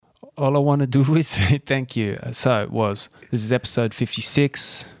all I want to do is say thank you. So this is episode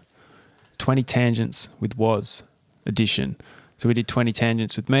 56, 20 Tangents with Was edition. So we did 20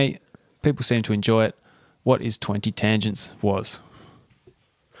 Tangents with me. People seem to enjoy it. What is 20 Tangents Was?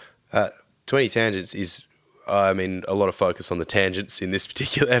 20 Tangents is, a lot of focus on the tangents in this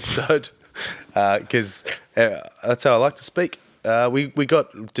particular episode because that's how I like to speak. We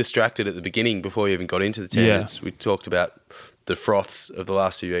got distracted at the beginning before we even got into the tangents. Yeah. We talked about the froths of the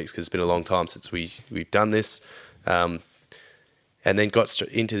last few weeks because it's been a long time since we've done this, and then got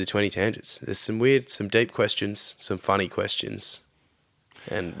into the 20 Tangents. There's some deep questions, some funny questions,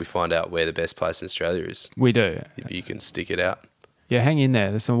 and we find out where the best place in Australia is. We do. If you can stick it out. Yeah, hang in there.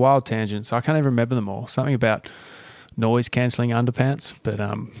 There's some wild tangents. I can't even remember them all. Something about noise cancelling underpants, but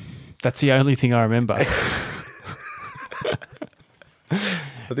that's the only thing I remember.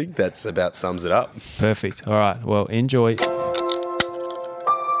 I think that's about sums it up. Perfect. All right. Well, enjoy.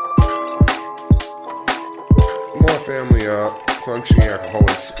 My family are functioning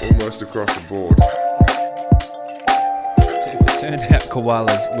alcoholics almost across the board. So if it turned out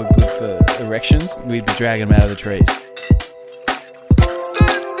koalas were good for erections, we'd be dragging them out of the trees.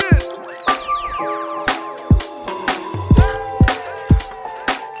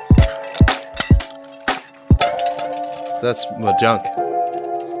 That's my junk.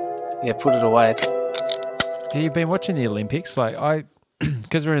 Yeah, put it away. You've been watching the Olympics?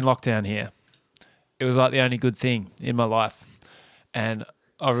 Because we're in lockdown here, it was like the only good thing in my life. And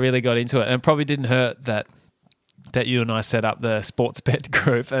I really got into it. And it probably didn't hurt that you and I set up the sports bet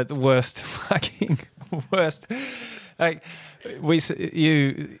group at the worst. Like, you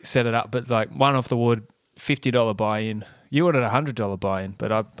set it up, but like one off the wood, $50 buy-in. You wanted a $100 buy-in,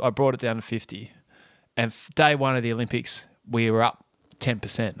 but I brought it down to 50. And day one of the Olympics, we were up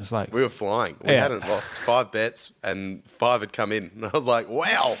 10%. It was like... We were flying. We hadn't lost 5 bets and 5 had come in. And I was like,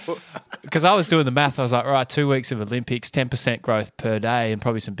 wow. Because I was doing the math. I was like, right, 2 weeks of Olympics, 10% growth per day and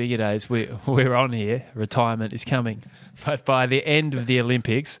probably some bigger days. We're on here. Retirement is coming. But by the end of the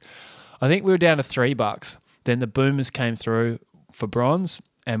Olympics, I think we were down to $3. Then the Boomers came through for bronze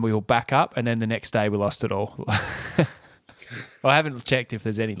and we were back up. And then the next day we lost it all. I haven't checked if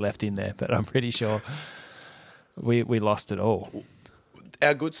there's any left in there, but I'm pretty sure we lost it all.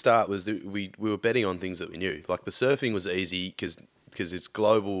 Our good start was that we were betting on things that we knew. Like the surfing was easy because it's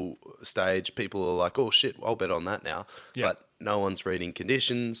global stage. People are like, oh shit, I'll bet on that now. Yep. But no one's reading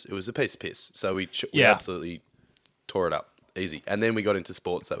conditions. It was a piece of piss. So we absolutely tore it up. Easy. And then we got into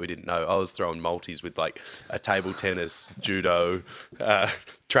sports that we didn't know. I was throwing multis with like a table tennis, judo,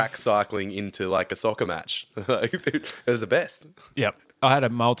 track cycling into like a soccer match. It was the best. Yep. I had a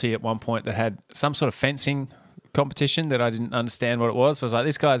multi at one point that had some sort of fencing competition that I didn't understand what it was. But I was like,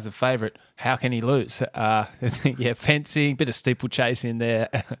 this guy's the favourite. How can he lose? Fencing, bit of steeplechase in there.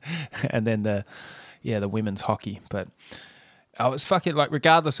 And then the women's hockey. But I was fucking like,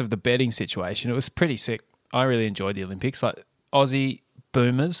 regardless of the betting situation, it was pretty sick. I really enjoyed the Olympics. Like Aussie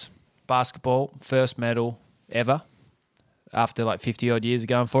Boomers, basketball, first medal ever after like 50 odd years of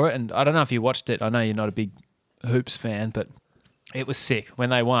going for it. And I don't know if you watched it. I know you're not a big hoops fan, but it was sick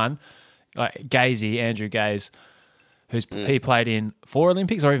when they won. Like Gazy, Andrew Gaze, he played in 4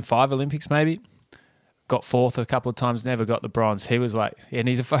 Olympics or even 5 Olympics maybe, got 4th a couple of times, never got the bronze. He was like, and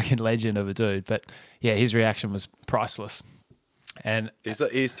he's a fucking legend of a dude. But yeah, his reaction was priceless. And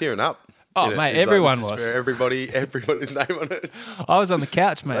he's tearing up. Oh, mate, everyone was. For everybody's name on it. I was on the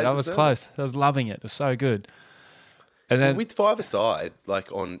couch, mate. I was close. I was loving it. It was so good. And then with 5-a-side, like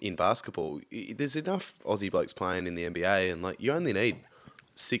in basketball, there's enough Aussie blokes playing in the NBA, and like you only need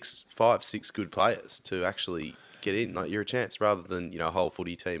 6 good players to actually get in. Like you're a chance rather than a whole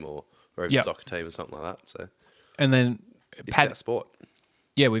footy team or even a soccer team or something like that. So, and then it's our sport.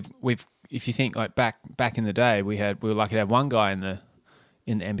 Yeah, we've if you think like back in the day, we were lucky to have one guy in the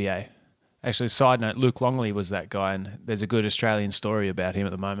NBA. Actually, side note, Luke Longley was that guy, and there's a good Australian story about him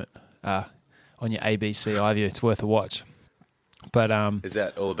at the moment on your ABC iView. It's worth a watch. But is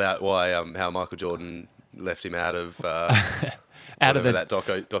that all about why how Michael Jordan left him out of out of that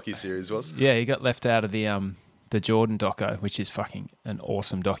docu-series was? Yeah, he got left out of the Jordan doco, which is fucking an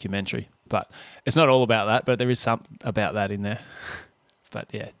awesome documentary. But it's not all about that, but there is something about that in there. But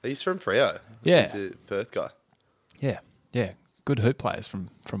yeah. He's from Freo. Yeah. He's a Perth guy. Yeah. Good hoop players from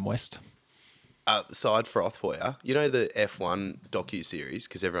West. Side froth for you. You know the F1 docu-series,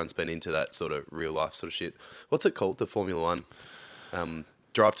 because everyone's been into that sort of real life sort of shit. What's it called? The Formula One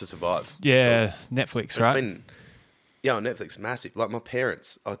Drive to Survive. Yeah, Netflix, right? On Netflix, massive. Like my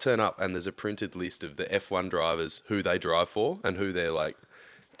parents, I turn up and there's a printed list of the F1 drivers, who they drive for and who their like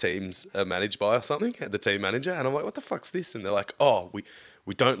teams are managed by or something, the team manager. And I'm like, what the fuck's this? And they're like, oh,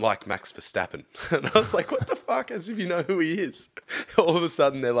 we don't like Max Verstappen. And I was like, what the fuck? As if you know who he is. All of a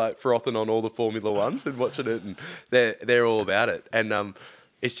sudden, they're like frothing on all the Formula Ones and watching it, and they're all about it. And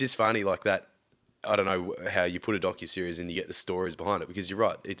it's just funny like that. I don't know how you put a docuseries and you get the stories behind it, because you're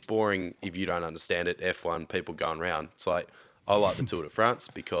right. It's boring if you don't understand it. F1, people going around. It's like, I like the Tour de France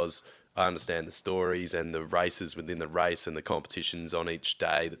because I understand the stories and the races within the race and the competitions on each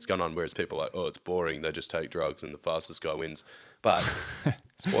day that's going on, whereas people are like, oh, it's boring. They just take drugs and the fastest guy wins. But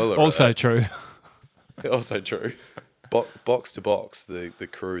spoiler Also alert, true. also true. Box to Box, the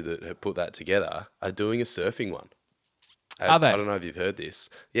crew that have put that together are doing a surfing one. Are they? I don't know if you've heard this.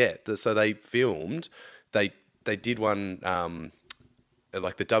 Yeah, so they filmed. They did one.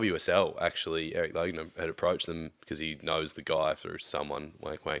 Like the WSL, actually, Eric Logan had approached them because he knows the guy through someone,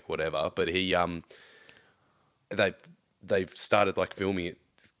 wank, whatever. But they've started like filming it,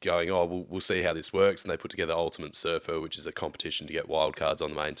 going, oh, we'll see how this works. And they put together Ultimate Surfer, which is a competition to get wildcards on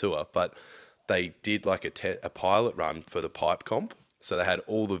the main tour. But they did like a pilot run for the pipe comp. So they had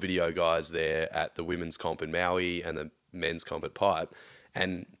all the video guys there at the women's comp in Maui and the men's comp at Pipe,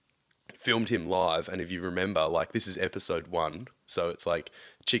 and filmed him live. And if you remember, like, this is episode 1, so it's like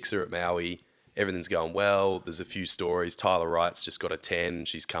chicks are at Maui, everything's going well, there's a few stories. Tyler Wright's just got a 10,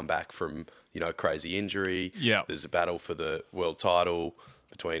 she's come back from, crazy injury. Yeah, there's a battle for the world title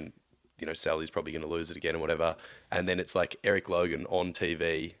between, Sally's probably going to lose it again or whatever. And then it's like Eric Logan on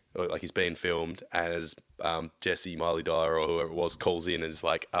TV, or like he's being filmed, and as Jesse, Miley Dyer or whoever it was calls in and is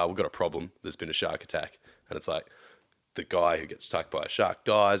like, we've got a problem, there's been a shark attack. And it's like, the guy who gets attacked by a shark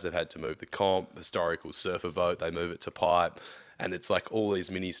dies. They've had to move the comp, historical surfer vote. They move it to Pipe. And it's like all these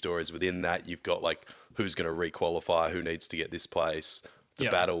mini stories within that. You've got like who's going to requalify, who needs to get this place, the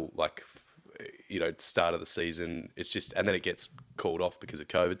battle, like, start of the season. It's just, and then it gets called off because of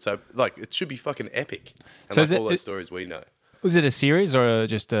COVID. So like, it should be fucking epic. And so like all those stories we know. Was it a series or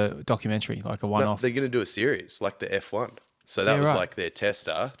just a documentary, like a one-off? No, they're going to do a series like the F1. So that was right. Like their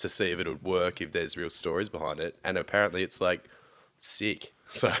tester to see if it would work, if there's real stories behind it. And apparently it's like sick.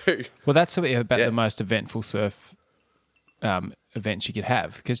 So well, that's about the most eventful surf events you could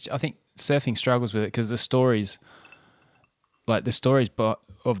have, because I think surfing struggles with it because the stories about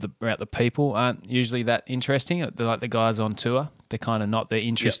the people aren't usually that interesting. They're like the guys on tour. They're kind of not the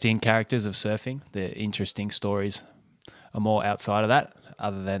interesting characters of surfing. The interesting stories are more outside of that,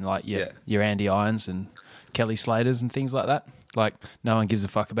 other than like your Andy Irons and Kelly Slaters and things like that. Like, no one gives a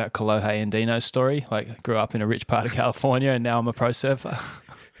fuck about Kolohe and Dino's story. Like, grew up in a rich part of California and now I'm a pro surfer.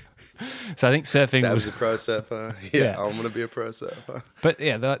 So I think surfing... Dad was a pro surfer. Yeah, I'm going to be a pro surfer. But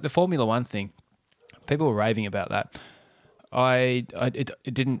yeah, the Formula One thing, people were raving about that. I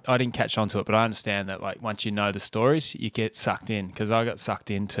didn't catch on to it, but I understand that like once you know the stories, you get sucked in, because I got sucked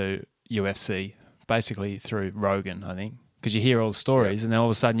into UFC basically through Rogan, I think. Because you hear all the stories and then all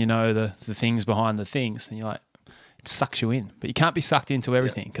of a sudden you know the things behind the things, and you're like, it sucks you in. But you can't be sucked into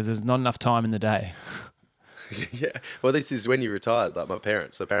everything because there's not enough time in the day. Yeah. Well, this is when you retired, like my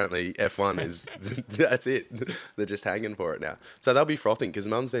parents. Apparently F1 is, that's it. They're just hanging for it now. So they'll be frothing, because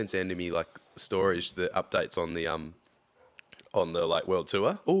Mum's been sending me like stories, the updates on the like world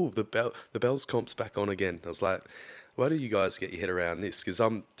tour. Oh, the Bells comp's back on again. I was like, why do you guys get your head around this? Because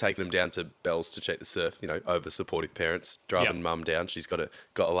I'm taking them down to Bells to check the surf, over supportive parents, driving Mum down. She's got a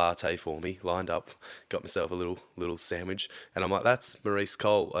latte for me lined up, got myself a little sandwich. And I'm like, that's Maurice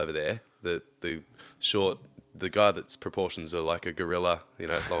Cole over there, the short, the guy that's proportions are like a gorilla,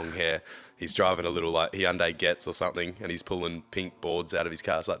 long hair. He's driving a little like Hyundai Getz or something, and he's pulling pink boards out of his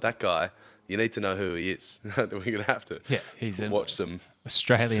car. It's like, that guy, you need to know who he is. We're going to have to watch some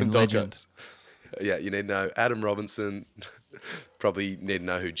Australian legend. Yeah, you need to know Adam Robinson. Probably need to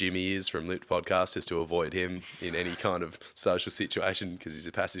know who Jimmy is from Lit Podcast, just to avoid him in any kind of social situation, because he's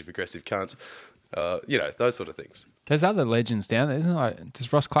a passive-aggressive cunt. Those sort of things. There's other legends down there, isn't there?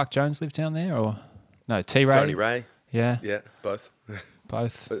 Does Ross Clark-Jones live down there? Or no, T-Ray? Tony Ray. Yeah. Yeah, both.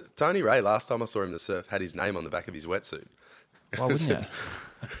 Both. But Tony Ray, last time I saw him in the surf, had his name on the back of his wetsuit. Why wouldn't you?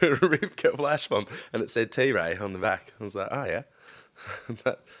 Rivka Flash Bomb, and it said T-Ray on the back. I was like, oh, yeah.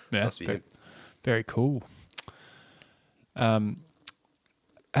 That must be him. Very cool. Hey,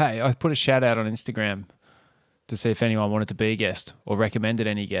 I put a shout out on Instagram to see if anyone wanted to be a guest or recommended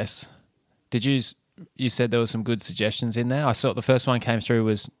any guests. Did you said there were some good suggestions in there? I saw the first one came through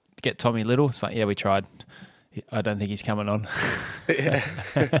was get Tommy Little. It's like, yeah, we tried. I don't think he's coming on. Yeah.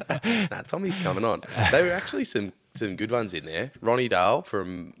 Nah, Tommy's coming on. There were actually some good ones in there. Ronnie Dahl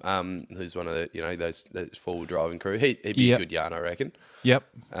from who's one of the those forward driving crew. He'd be a good yarn, I reckon. Yep.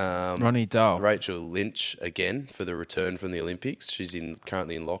 Ronnie Dahl. Rachel Lynch again for the return from the Olympics. She's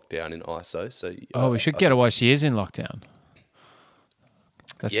currently in lockdown in ISO. So we should get her while she is in lockdown.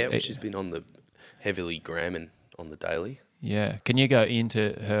 Which has been on the heavily gramming on the daily. Yeah. Can you go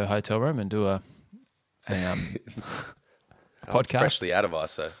into her hotel room and do a I'm podcast? freshly out of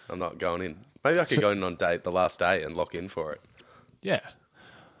ISO. I'm not going in. Maybe I could go in on the last day and lock in for it. Yeah.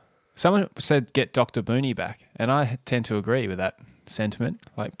 Someone said get Dr. Booney back, and I tend to agree with that sentiment.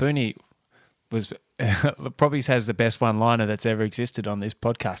 Like Booney was probably has the best one-liner that's ever existed on this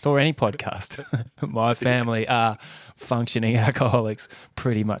podcast or any podcast. My family are functioning alcoholics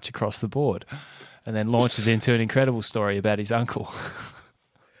pretty much across the board, and then launches into an incredible story about his uncle.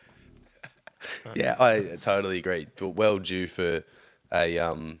 Yeah, I totally agree. But well due for a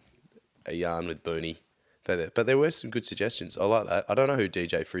yarn with Booney. But there were some good suggestions. I like that. I don't know who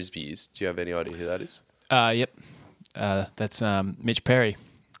DJ Frisbee is. Do you have any idea who that is? Yep. That's Mitch Perry.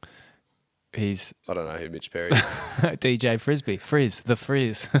 I don't know who Mitch Perry is. DJ Frisbee. The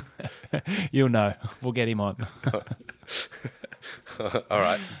Frizz. You'll know. We'll get him on. All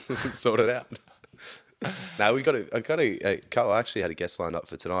right. Sort it out. No, Carl actually had a guest lined up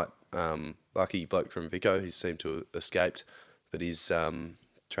for tonight. Lucky bloke from Vico. He seemed to have escaped, but he's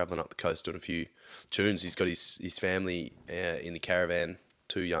travelling up the coast doing a few tunes. He's got his family in the caravan,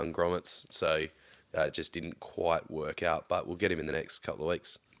 2 young grommets, so it just didn't quite work out. But we'll get him in the next couple of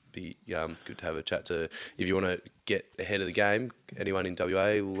weeks. Be good to have a chat to. If you want to get ahead of the game, anyone in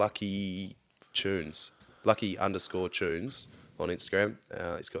WA, Lucky _tunes on Instagram.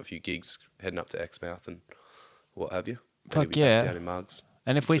 He's got a few gigs heading up to Exmouth and what have you. Fuck yeah. Down in Mugs.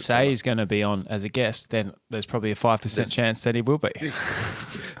 And if we say he's going to be on as a guest, then there's probably a 5% chance that he will be.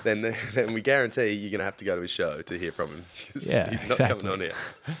 then we guarantee you're going to have to go to his show to hear from him. Yeah, he's not exactly. coming on here.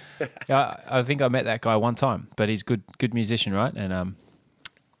 I think I met that guy one time, but he's good musician, right? And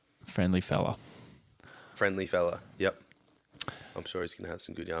friendly fella. Friendly fella, yep. I'm sure he's going to have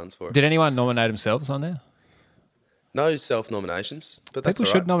some good yarns for us. Did anyone nominate themselves on there? No self-nominations, but that's People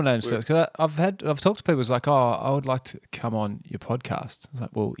all should right. nominate themselves. Because I've talked to people who's like, oh, I would like to come on your podcast. It's like,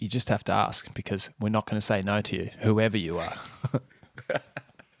 well, you just have to ask because we're not going to say no to you, whoever you are.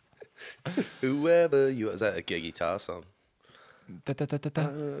 Whoever you are. Is that a guitar song?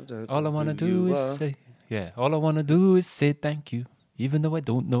 All I want to do is say, all I want to do is say thank you, even though I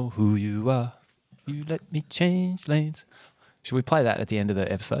don't know who you are. You let me change lanes. Should we play that at the end of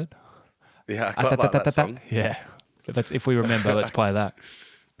the episode? Yeah, I quite like that song. Yeah. If we remember, let's play that.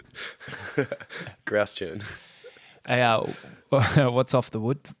 Grouse tune. Hey, what's off the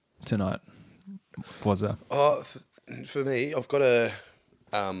wood tonight? Oh, for me, I've got a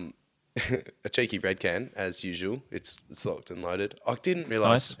cheeky red can as usual. It's locked and loaded. I didn't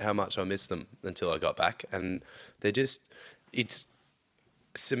realise how much I missed them until I got back, and it's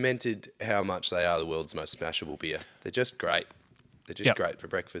cemented how much they are the world's most smashable beer. They're just great. They're just great for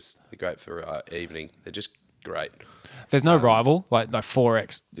breakfast. They're great for evening. They're just great. There's no rival. Like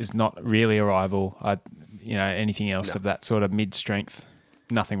 4X is not really a rival. Anything else of that sort of mid-strength,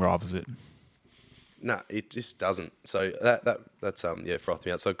 nothing rivals it. No, it just doesn't. So that's frothed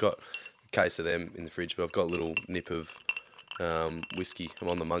me out. So I've got a case of them in the fridge, but I've got a little nip of whiskey. I'm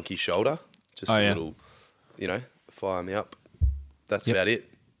on the monkey shoulder. Just a little, fire me up. That's about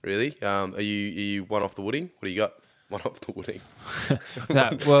it, really. Are you one off the wooding? What do you got? One off the wooding.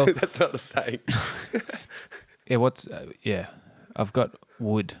 No, well, that's not a saying. Yeah, I've got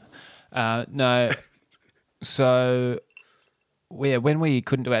wood. No, so when we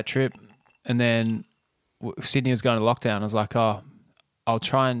couldn't do our trip, and then Sydney was going to lockdown, I was like, oh, I'll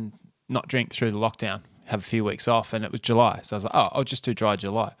try and not drink through the lockdown, have a few weeks off, and it was July, so I was like, oh, I'll just do dry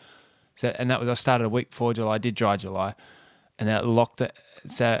July. I started a week before July, I did dry July, and that locked it.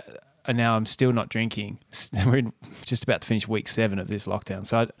 So. And now I'm still not drinking. We're just about to finish week 7 of this lockdown.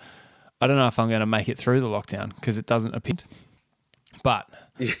 So I don't know if I'm going to make it through the lockdown because it doesn't appear. But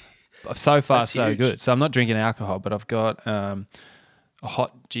so far, so huge. Good. So I'm not drinking alcohol, but I've got a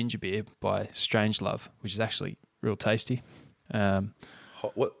hot ginger beer by Strangelove, which is actually real tasty.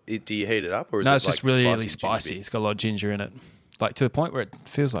 What do you heat it up? Or is no, it it's just really, really spicy. It's got a lot of ginger in it, like to the point where it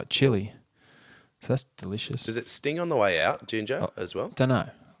feels like chili. So that's delicious. Does it sting on the way out, ginger, as well? Don't know.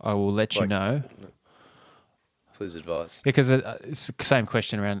 I will let you know. Please advise. Because it's the same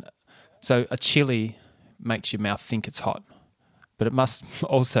question around. So a chili makes your mouth think it's hot, but it must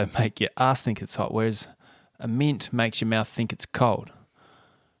also make your ass think it's hot, whereas a mint makes your mouth think it's cold,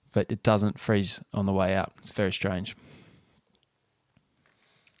 but it doesn't freeze on the way out. It's very strange.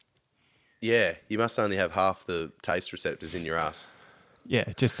 Yeah, you must only have half the taste receptors in your ass. Yeah,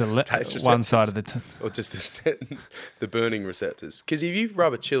 just the one side of the... or just the burning receptors. Because if you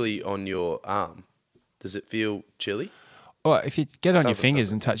rub a chili on your arm, does it feel chilly? Well, if you get on your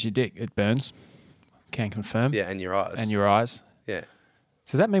fingers and touch your dick, it burns. Can confirm. Yeah, and your eyes. And your eyes. Yeah.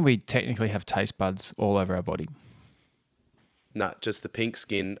 So does that mean we technically have taste buds all over our body? Nah, just the pink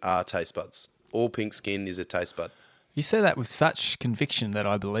skin are taste buds. All pink skin is a taste bud. You say that with such conviction that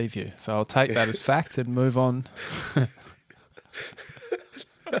I believe you. So I'll take that as fact and move on.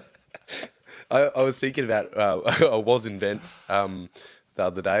 I was thinking about I was in Vents the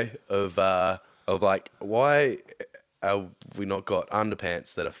other day of like, why have we not got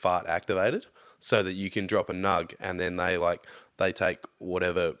underpants that are fart activated so that you can drop a nug and then they take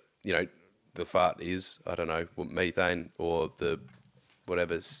whatever, you know, the fart is, I don't know, methane or the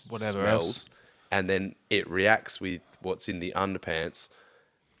whatever smells else. And then it reacts with what's in the underpants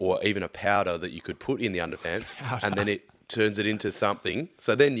or even a powder that you could put in the underpants and then it turns it into something.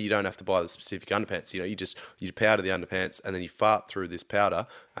 So then you don't have to buy the specific underpants. You know, you powder the underpants and then you fart through this powder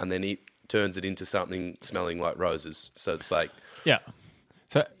and then it turns it into something smelling like roses. So it's like... Yeah.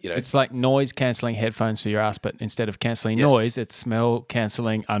 So You know. it's like noise cancelling headphones for your ass, but instead of cancelling Yes. noise, it's smell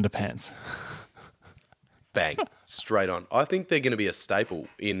cancelling underpants. Bang, straight on. I think they're going to be a staple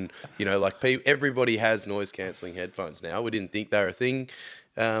in, you know, like everybody has noise cancelling headphones now. We didn't think they were a thing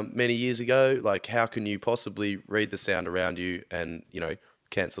many years ago. Like, how can you possibly read the sound around you and, you know,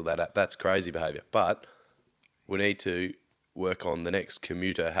 cancel that out? That's crazy behaviour. But we need to work on the next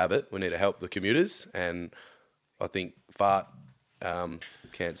commuter habit. We need to help the commuters. And I think fart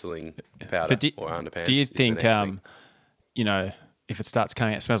cancelling powder or underpants do you is the think, next thing. you know, if it starts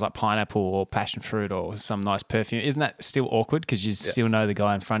coming out, it smells like pineapple or passion fruit or some nice perfume, isn't that still awkward? Because you still know the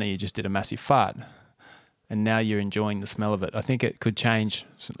guy in front of you just did a massive fart and now you're enjoying the smell of it. I think it could change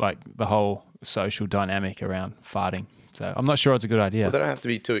like the whole social dynamic around farting. So I'm not sure it's a good idea. Well, they don't have to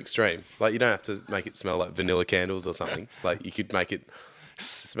be too extreme. Like, you don't have to make it smell like vanilla candles or something. Like, you could make it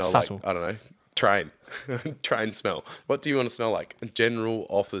smell Subtle. like, I don't know, train. Train smell. What do you want to smell like? A general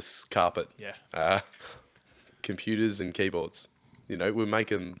office carpet. Yeah. Computers and keyboards. You know, we make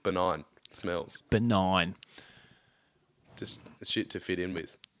them benign smells. Benign. Just shit to fit in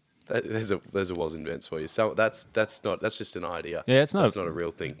with. There's a was in Vents for you. So that's just an idea. Yeah, it's not- That's not a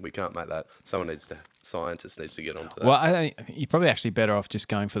real thing. We can't make that. Scientists needs to get onto that. Well, I think you're probably actually better off just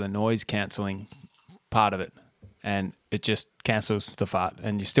going for the noise cancelling part of it, and it just cancels the fart,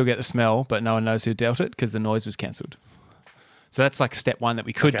 and you still get the smell, but no one knows who dealt it because the noise was cancelled. So that's like step one that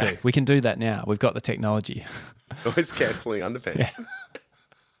we could do. We can do that now. We've got the technology. Noise cancelling underpants.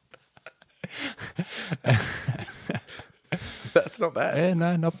 That's not bad. Yeah,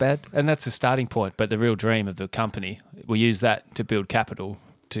 no, not bad. And that's a starting point. But the real dream of the company, we use that to build capital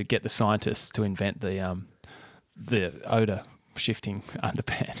to get the scientists to invent the odor shifting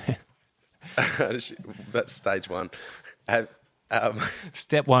underpant. That's stage one.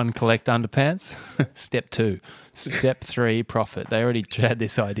 Step one, collect underpants. Step two, step three, profit. They already had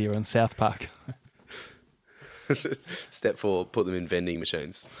this idea on South Park. Step four, put them in vending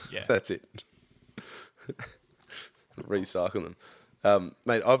machines. Yeah. That's it. Recycle them.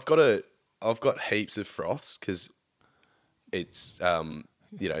 Mate, I've got heaps of froths because it's,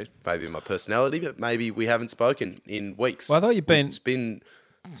 you know, maybe my personality, but maybe we haven't spoken in weeks. Well, I thought It's been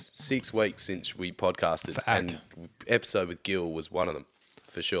 6 weeks since we podcasted, Fact. and episode with Gil was one of them,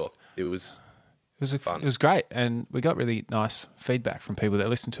 for sure. It was fun. It was great, and we got really nice feedback from people that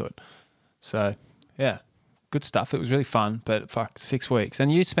listened to it. So, yeah, good stuff. It was really fun, but fuck, 6 weeks,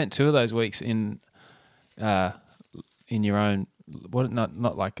 and you spent 2 of those weeks in your own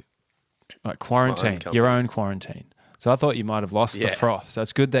not like quarantine, company. your own quarantine. So I thought you might have lost the Yeah. froth. So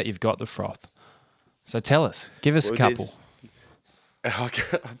it's good that you've got the froth. So tell us, give us a couple. A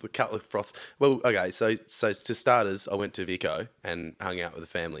couple of froths. Well, okay, so to starters, I went to Vico and hung out with the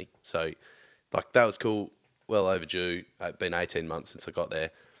family. So, like, that was cool. Well overdue. It's been 18 months since I got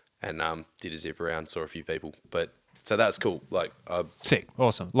there, and did a zip around, saw a few people. But so that was cool. Like, I Sick,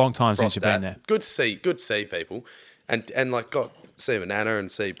 awesome. Long time since you've been there. Good to see people, and like got see my nana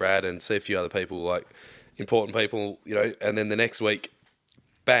and see Brad and see a few other people, like important people, you know. And then the next week,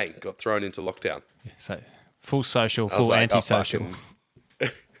 bang, got thrown into lockdown. So full social, I was full like, oh, antisocial. fucking-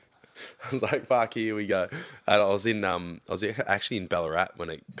 I was like, "Fuck, here we go." And I was actually in Ballarat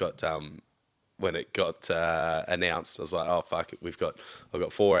when it got announced. I was like, "Oh fuck, I've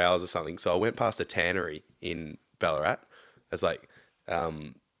got 4 hours or something." So I went past a tannery in Ballarat. It's like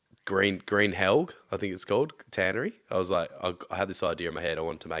Green Helg, I think it's called, tannery. I was like, I had this idea in my head. I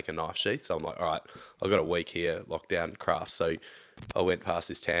wanted to make a knife sheath, so I'm like, all right, I've got a week here, lockdown crafts. So I went past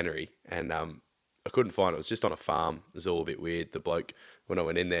this tannery and I couldn't find it. It was just on a farm. It was all a bit weird. The bloke, when I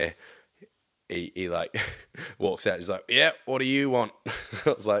went in there, he like walks out. He's like, "Yeah, what do you want?"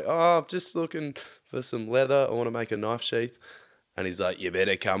 I was like, "Oh, I'm just looking for some leather. I want to make a knife sheath." And he's like, you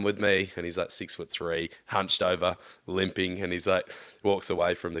better come with me. And he's like 6'3", hunched over, limping. And he's like, walks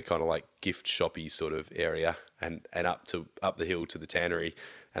away from the kind of like gift shoppy sort of area and up the hill to the tannery.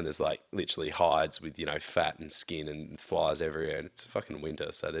 And there's like literally hides with, fat and skin and flies everywhere. And it's fucking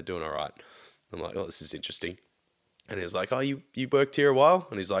winter, so they're doing all right. I'm like, oh, this is interesting. And he's like, oh, you worked here a while?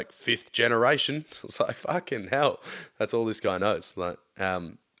 And he's like, 5th generation. I was like, fucking hell. That's all this guy knows. Like,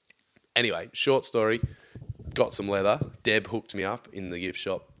 anyway, short story. Got some leather. Deb hooked me up in the gift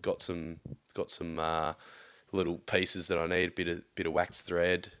shop. Got some little pieces that I need. Bit of waxed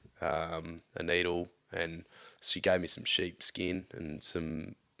thread, a needle, and she gave me some sheep skin and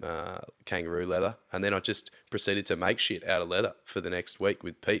some kangaroo leather. And then I just proceeded to make shit out of leather for the next week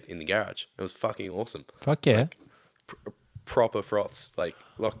with Pete in the garage. It was fucking awesome. Fuck yeah. Like, proper froths, like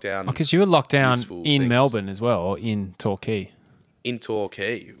lockdown. Because you were locked down useful in things. Melbourne as well, or in Torquay. In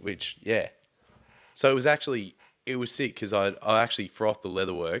Torquay, which, yeah. So it was sick because I actually frothed the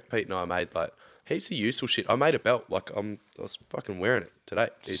leather work. Pete and I made like heaps of useful shit. I made a belt. Like I was fucking wearing it today.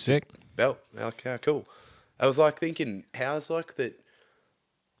 It's Sick. a belt. Like, how cool. I was like thinking, how's like that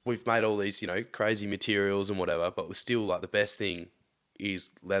we've made all these, crazy materials and whatever, but we're still like the best thing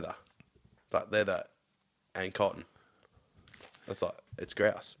is leather. Like leather and cotton. It's like, it's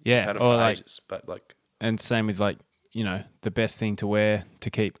grouse. Yeah, Had it or for like- ages, but like, And same with like, the best thing to wear to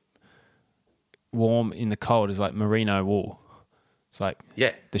keep warm in the cold is like merino wool. It's like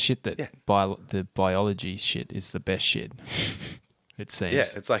yeah. the shit that Yeah. the biology shit is the best shit. It seems. Yeah,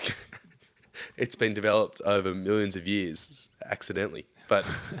 it's like it's been developed over millions of years accidentally, but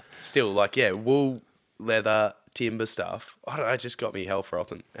still, like, yeah, wool, leather, timber stuff. I don't know, it just got me hell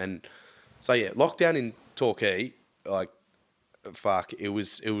frothing. And so yeah, lockdown in Torquay, like, fuck, it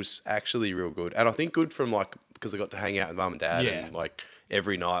was actually real good, and I think good from like because I got to hang out with mum and dad, Yeah. and like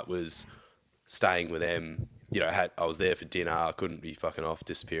every night was staying with them. I was there for dinner. I couldn't be fucking off,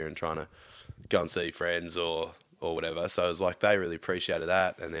 disappearing, trying to go and see friends or whatever. So it was like they really appreciated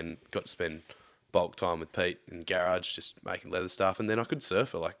that, and then got to spend bulk time with Pete in the garage, just making leather stuff, and then I could surf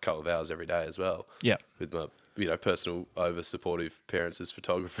for like a couple of hours every day as well. Yeah. With my personal over supportive parents as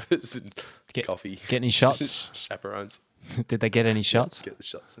photographers and coffee. Get any shots? Chaperones. Did they get any shots? Get the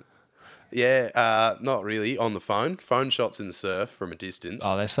shots in. Yeah, not really. On the phone. Phone shots in the surf from a distance.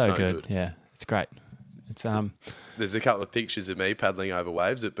 Oh, they're so No good. Yeah, it's great. It's There's a couple of pictures of me paddling over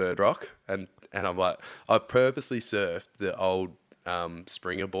waves at Bird Rock, and I'm like, I purposely surfed the old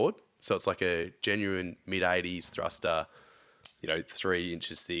Springer board. So it's like a genuine mid-80s thruster, 3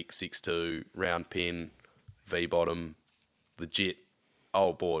 inches thick, 6'2", round pin, V-bottom, legit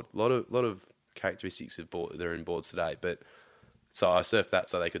old board. A lot of characteristics of board that are in boards today. But so I surfed that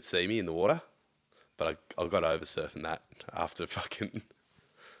so they could see me in the water. But I got over surfing that after fucking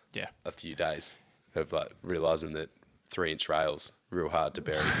yeah. a few days of like realising that 3-inch rails real hard to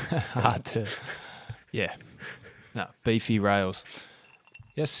bury. Hard to. Yeah. No, beefy rails.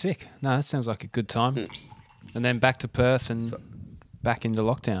 Yeah, sick. No, that sounds like a good time. And then back to Perth and back into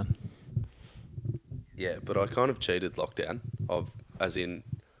lockdown. Yeah, but I kind of cheated lockdown. As in,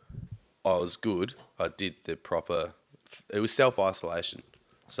 I was good. I did the proper. It was self-isolation.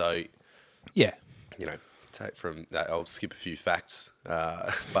 So, Yeah. take from that. I'll skip a few facts.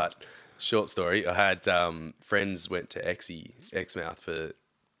 But short story, I had friends went to Exmouth for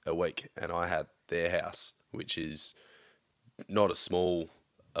a week, and I had their house, which is not a small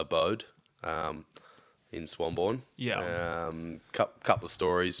abode in Swanbourne. Yeah. Couple of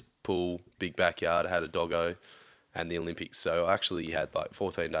stories, pool, big backyard. I had a doggo, and the Olympics. So I actually had like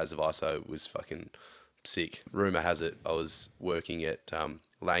 14 days of ISO. It was fucking sick. Rumour has it I was working at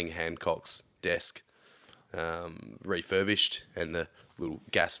Lang Hancock's desk, refurbished, and the little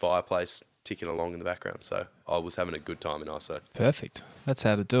gas fireplace ticking along in the background. So I was having a good time in ISO. Perfect. That's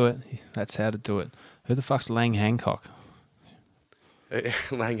how to do it. Who the fuck's Lang Hancock?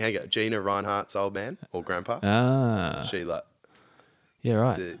 Lang Hancock, Gina Reinhardt's old man or grandpa. Ah. She like Yeah,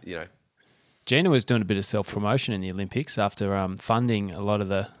 right. Gina was doing a bit of self-promotion in the Olympics after funding a lot of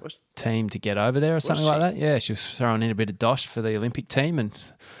the team to get over there or something like that. Yeah, she was throwing in a bit of dosh for the Olympic team and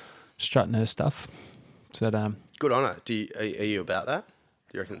strutting her stuff. So, good on her. Are you about that?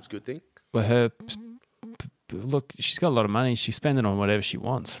 Do you reckon it's a good thing? well, look, she's got a lot of money. She spends it on whatever she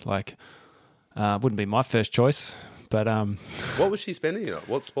wants. Like, wouldn't be my first choice, but What was she spending it on?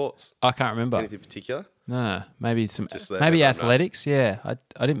 What sports? I can't remember. Anything particular? No, maybe Just let maybe everyone know. athletics. Yeah,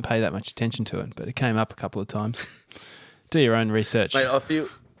 I didn't pay that much attention to it, but it came up a couple of times. Do your own research. Mate,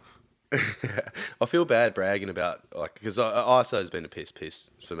 I feel bad bragging about, like, because ISO's been a piss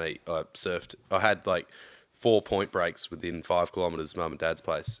for me. I surfed. I had like 4 point breaks within 5 kilometres of mum and dad's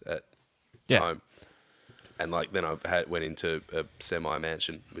place at Yeah. home, And like then I went into a semi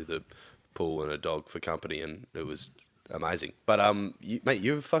mansion with a pool and a dog for company, and it was amazing. But mate,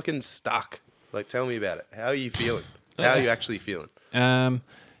 you're fucking stuck. Like, tell me about it. How are you feeling? How are you actually feeling?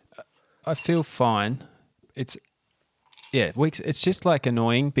 I feel fine. It's just like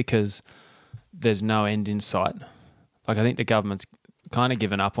annoying because there's no end in sight. Like, I think the government's kind of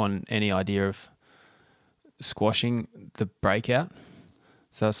given up on any idea of squashing the breakout.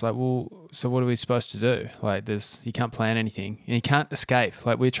 So it's like, well, so what are we supposed to do? Like, you can't plan anything and you can't escape.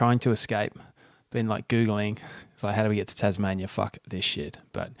 Like, we're trying to escape. Been like Googling, it's like, how do we get to Tasmania? Fuck this shit.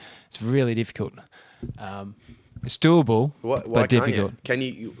 But it's really difficult. It's doable, Why but difficult. Can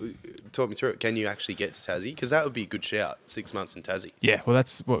you talk me through it? Can you actually get to Tassie? Because that would be a good shout. 6 months in Tassie. Yeah, well,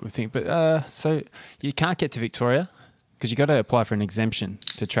 that's what we think. But so you can't get to Victoria because you got to apply for an exemption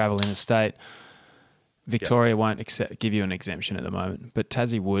to travel in a state. Victoria won't give you an exemption at the moment, but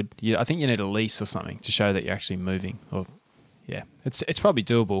Tassie would. I think you need a lease or something to show that you're actually moving. Or yeah, it's probably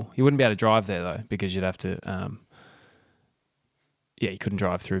doable. You wouldn't be able to drive there though because you'd have to. You couldn't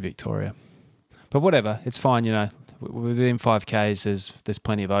drive through Victoria. But whatever, it's fine. Within 5Ks, there's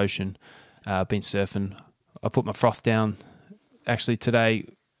plenty of ocean. Been surfing. I put my froth down. Actually, today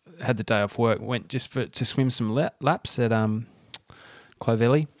had the day off work. Went just to swim some laps at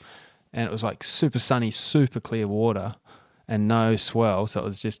Clovelly, and it was like super sunny, super clear water, and no swell. So it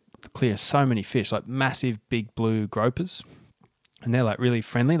was just clear. So many fish, like massive, big blue gropers, and they're like really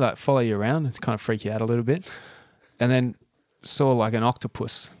friendly. Like follow you around. It's kind of freak you out a little bit. And then saw like an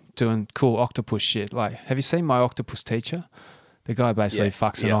octopus doing cool octopus shit. Like, have you seen My Octopus Teacher? The guy basically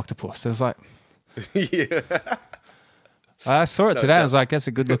fucks an octopus. It was like, yeah. I saw it today. I was like, that's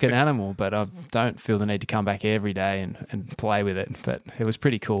a good looking animal, but I don't feel the need to come back every day and play with it. But it was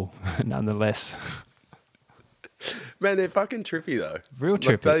pretty cool nonetheless. Man, they're fucking trippy though. Real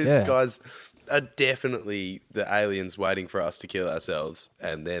trippy. Like, those guys are definitely the aliens waiting for us to kill ourselves,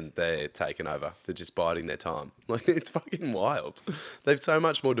 and then they're taking over. They're just biding their time. Like, it's fucking wild. They've so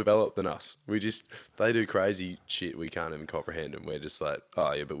much more developed than us. They do crazy shit we can't even comprehend, and we're just like,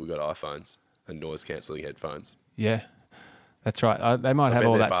 oh yeah, but we've got iPhones and noise cancelling headphones. Yeah, that's right. They might have bet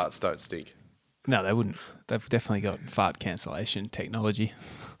all their that. farts don't stink. No, they wouldn't. They've definitely got fart cancellation technology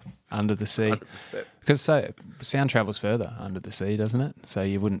under the sea. 100%. Because sound travels further under the sea, doesn't it? So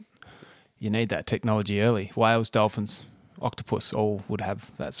you need that technology early. Whales, dolphins, octopus all would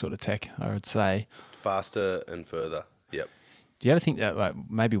have that sort of tech, I would say. Faster and further. Yep. Do you ever think that like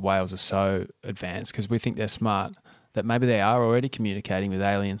maybe whales are so advanced because we think they're smart that maybe they are already communicating with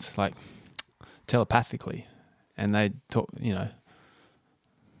aliens like telepathically, and they talk, and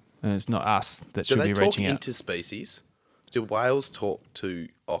it's not us that should be reaching out. Do they talk interspecies? Do whales talk to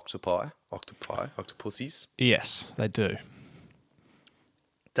octopuses? Yes, they do.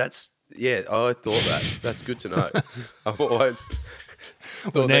 Yeah, I thought that. That's good to know. I've always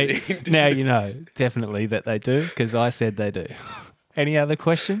thought now you know definitely that they do because I said they do. Any other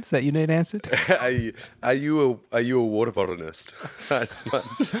questions that you need answered? Are you a water botanist? That's one.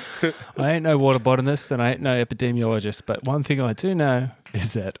 I ain't no water botanist and I ain't no epidemiologist, but one thing I do know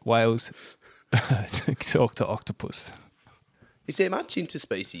is that whales talk to octopus. Is there much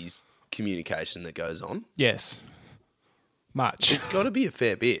interspecies communication that goes on? Yes. Much. It's got to be a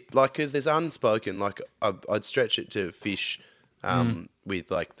fair bit. Like, because there's unspoken, like, I'd stretch it to fish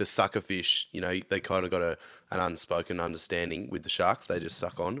with, like, the sucker fish, they kind of got an unspoken understanding with the sharks. They just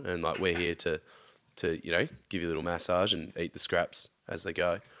suck on, and, like, we're here to give you a little massage and eat the scraps as they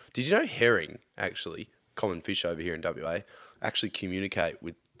go. Did you know herring, actually, common fish over here in WA, actually communicate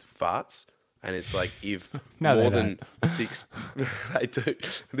with farts? And it's like if more than 6... They do.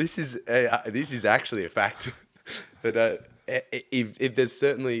 This is actually a fact. But if there's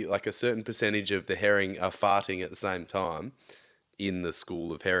certainly like a certain percentage of the herring are farting at the same time in the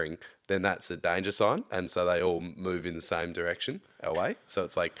school of herring, then that's a danger sign, and so they all move in the same direction away. So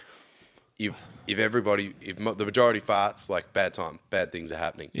it's like if the majority farts, like bad time, bad things are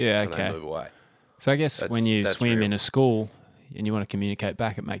happening. Yeah, and okay. they move away. So I guess when you swim real. in a school and you want to communicate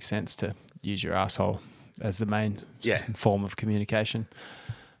back, it makes sense to use your asshole as the main form of communication.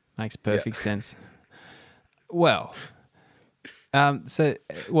 Makes perfect sense. Well,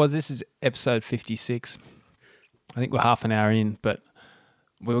 this is episode 56. I think we're half an hour in, but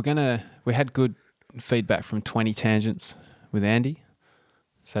we had good feedback from 20 tangents with Andy.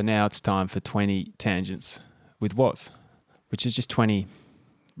 So now it's time for 20 tangents with Woz, which is just 20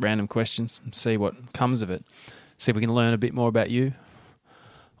 random questions and see what comes of it. See if we can learn a bit more about you,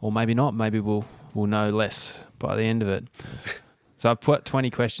 or maybe not. Maybe we'll know less by the end of it. So I've put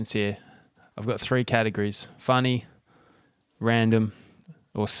 20 questions here. I've got 3 categories: funny, random,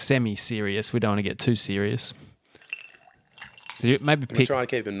 or semi-serious. We don't want to get too serious. So you maybe I'm pick. trying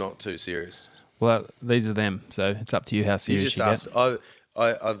to keep it not too serious. Well, these are them, so it's up to you how You serious just you asked. get.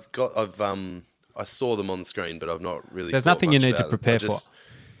 I saw them on the screen, but I've not really. There's thought nothing you much need to about them. prepare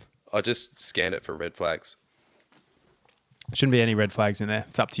I just scanned it for red flags. Shouldn't be any red flags in there.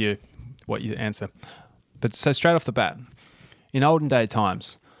 It's up to you what you answer. But so straight off the bat, in olden day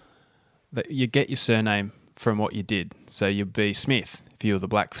times, that you get your surname from what you did. So you'd be Smith if you were the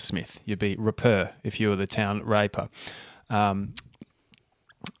blacksmith. You'd be Rapper if you were the town raper.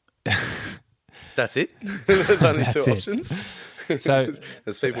 That's it. There's only That's two it. options. So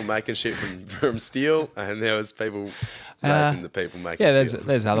There's people making shit from steel, and there was people raping the people making yeah, steel.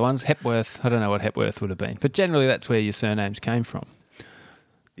 there's other ones. Hepworth. I don't know what Hepworth would have been, but generally that's where your surnames came from.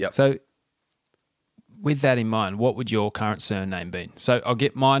 Yep. So with that in mind, what would your current surname be? So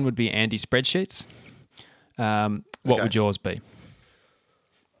mine would be Andy Spreadsheets. What Okay. would yours be?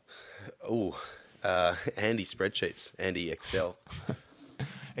 Andy spreadsheets, Andy Excel.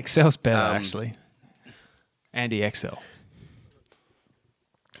 Excel's better actually. Andy Excel.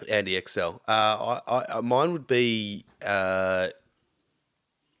 Andy Excel. Mine would be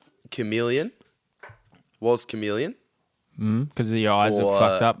Chameleon. Was Chameleon. Because your eyes are Or-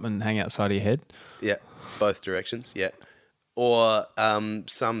 fucked up and hang outside of your head. Yeah, both directions. Yeah, or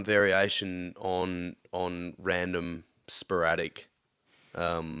some variation on random sporadic,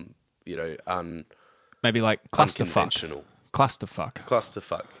 Maybe like clusterfuck. unconventional Clusterfuck.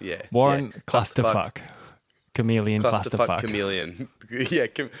 clusterfuck. Yeah, Warren yeah. Clusterfuck. Chameleon Clusterfuck Clusterfuck. Chameleon. Yeah,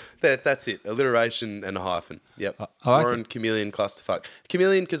 that's it. Alliteration and a hyphen. Yep. I like Warren Chameleon Clusterfuck.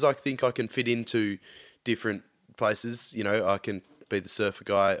 Chameleon because I think I can fit into different places. You know, I can be the surfer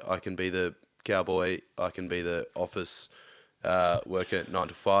guy. I can be the cowboy. I can be the office worker 9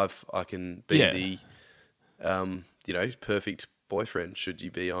 to 5. I can be the perfect boyfriend. Should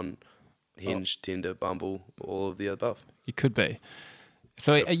you be on Hinge, Tinder, Bumble, all of the above? You could be.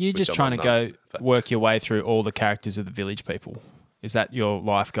 So are you Which just I'm trying to not, go but- work your way through all the characters of the Village People? Is that your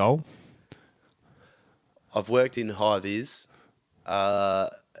life goal? I've worked in high-vis, road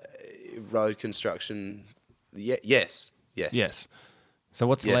construction. Yes. Yes. So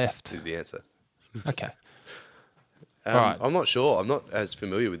what's Yes left? is the answer. Okay. All right. I'm not sure. I'm not as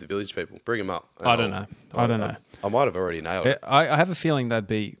familiar with the Village People. Bring them up. I don't know. I don't know. I might have already nailed it. I have a feeling they'd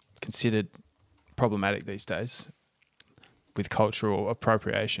be considered problematic these days with cultural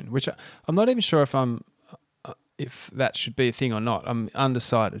appropriation, which I'm not even sure if that should be a thing or not. I'm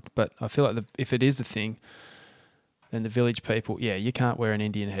undecided, but I feel like if it is a thing, then the Village People, you can't wear an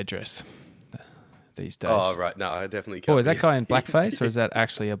Indian headdress these days. Oh, right. No, I definitely can't. Oh, is that guy in blackface or is that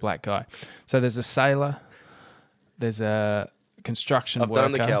actually a black guy? So there's a sailor, there's a construction I've worker.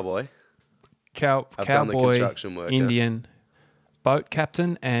 done the cowboy. I've done the Cowboy, construction worker. Indian, boat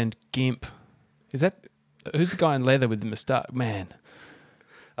captain, and gimp. Who's the guy in leather with the moustache? Man,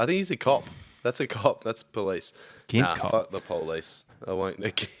 I think he's a cop. That's a cop. That's police. Gimp cop. Fuck the police. I won't.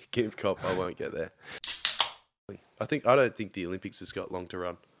 Gimp cop. I won't get there. I don't think the Olympics has got long to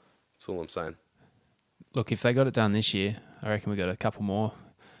run. That's all I'm saying. look, if they got it done this year, I reckon we got a couple more.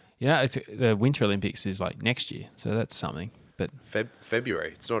 The Winter Olympics is like next year, so that's something. But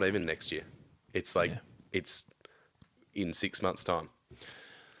February. It's not even next year. It's like it's in 6 months' time.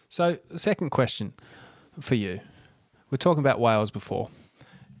 So, the second question for you. We're talking about whales before.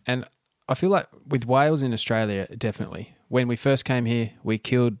 And I feel like with whales in Australia, definitely. When we first came here, we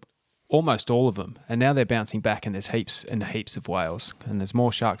killed almost all of them. And now they're bouncing back and there's heaps and heaps of whales. And there's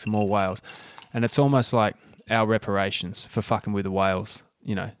more sharks and more whales. And it's almost like our reparations for fucking with the whales,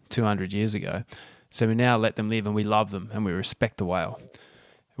 200 years ago. So we now let them live and we love them and we respect the whale.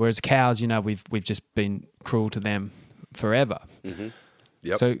 Whereas cows, we've just been cruel to them forever. Mm-hmm.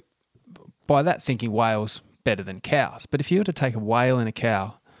 Yep. So by that thinking, whales better than cows. But if you were to take a whale and a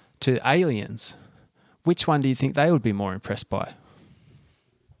cow to aliens, which one do you think they would be more impressed by?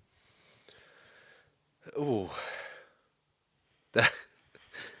 Ooh.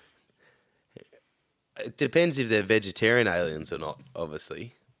 It depends if they're vegetarian aliens or not,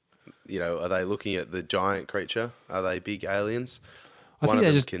 obviously. Are they looking at the giant creature? Are they big aliens? I think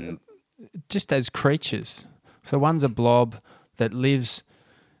they're just as creatures. So one's a blob that lives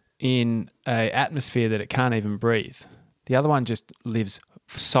in an atmosphere that it can't even breathe. The other one just lives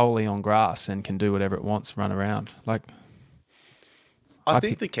solely on grass and can do whatever it wants, run around. I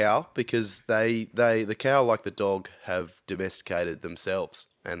think the cow, because the cow, like the dog, have domesticated themselves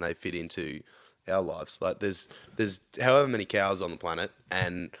and they fit into our lives. Like there's however many cows on the planet,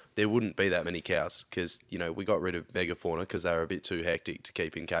 and there wouldn't be that many cows because we got rid of megafauna because they were a bit too hectic to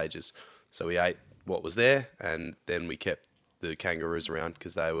keep in cages. So we ate what was there, and then we kept the kangaroos around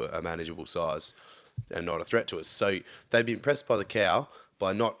because they were a manageable size and not a threat to us. So they'd be impressed by the cow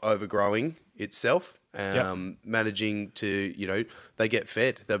by not overgrowing itself, managing to, they get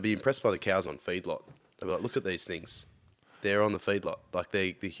fed. They'd be impressed by the cows on feedlot. They'd be like, look at these things. They're on the feedlot. Like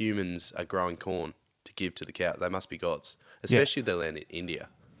the humans are growing corn to give to the cow. They must be gods, especially if they land in India.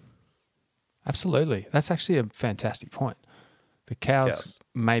 Absolutely. That's actually a fantastic point. The cows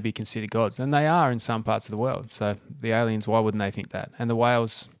may be considered gods, and they are in some parts of the world. So the aliens, why wouldn't they think that? And the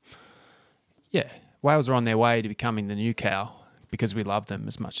whales, whales are on their way to becoming the new cow because we love them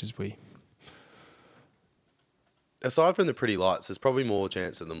as much as we... Aside from the pretty lights, there's probably more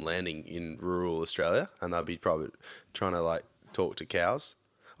chance of them landing in rural Australia, and they'll be probably trying to like talk to cows.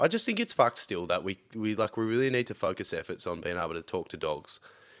 I just think it's fucked still that we really need to focus efforts on being able to talk to dogs,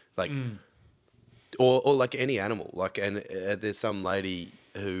 like, or like any animal. Like, and there's some lady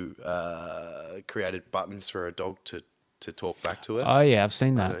who created buttons for a dog to talk back to her. Oh yeah, I've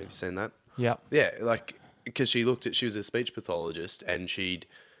seen I that. don't know if you've seen that. Yep. Yeah, like because she was a speech pathologist, and she'd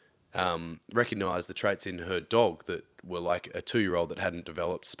recognised the traits in her dog that were like a 2-year-old that hadn't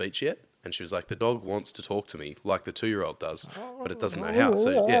developed speech yet. And she was like, the dog wants to talk to me like the 2-year-old does, but it doesn't know how.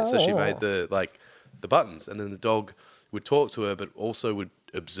 So she made the buttons, and then the dog would talk to her, but also would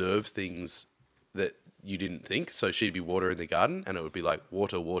observe things that you didn't think. So she'd be watering the garden, and it would be like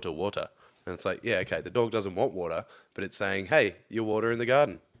water, water, water. And it's like, yeah, okay, the dog doesn't want water, but it's saying, hey, you're watering the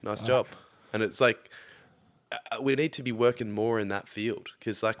garden. Nice job. And it's like, we need to be working more in that field,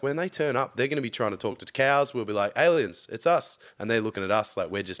 because like when they turn up, they're going to be trying to talk to cows. We'll be like, aliens, it's us, and they're looking at us like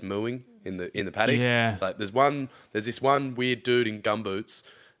we're just mooing in the paddock. Yeah. Like there's this one weird dude in gumboots,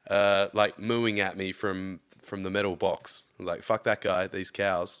 like mooing at me from the metal box. Like fuck that guy. These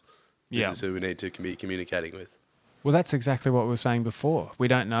cows. This is who we need to be communicating with. Well, that's exactly what we were saying before. We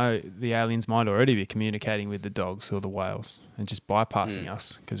don't know, the aliens might already be communicating with the dogs or the whales and just bypassing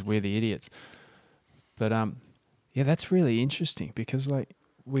us because we're the idiots. But that's really interesting, because like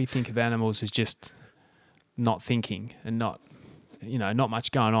we think of animals as just not thinking and not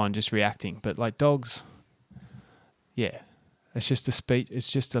much going on, just reacting. But like dogs, it's just a speech. It's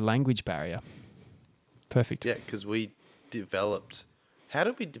just a language barrier. Perfect. Yeah, because we developed. How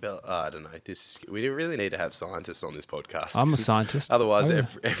did we develop? I don't know. We really need to have scientists on this podcast. I'm a scientist. Otherwise,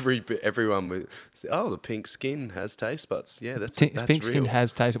 everyone would say, "Oh, the pink skin has taste buds." Yeah, that's pink real. skin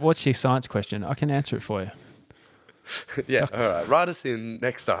has taste. What's your science question? I can answer it for you. Yeah, all right. Write us in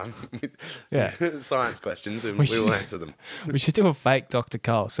next time with science questions, and we will answer them. We should do a fake Dr.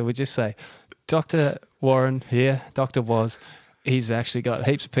 Cole. So we just say, Dr. Warren here, Dr. Woz, he's actually got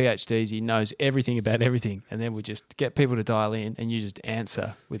heaps of PhDs. He knows everything about everything. And then we just get people to dial in, and you just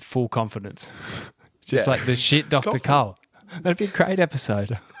answer with full confidence. Just like the shit Dr. Cole. That'd be a great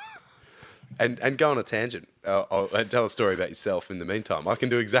episode. And go on a tangent and tell a story about yourself in the meantime. I can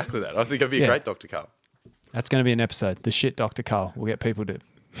do exactly that. I think I'd be a great Dr. Cole. That's going to be an episode. The shit Dr. Cole. We'll get people to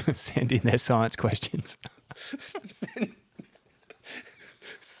send in their science questions.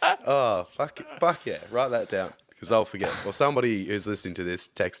 Oh, fuck yeah. Write that down, because I'll forget. Or somebody who's listening to this,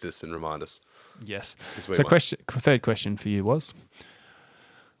 text us and remind us. Yes. So third question for you was,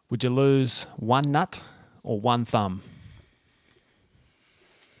 would you lose one nut or one thumb?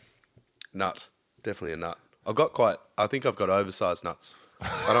 Nut. Definitely a nut. I think I've got oversized nuts.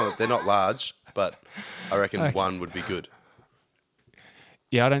 They're not large, but I reckon one would be good.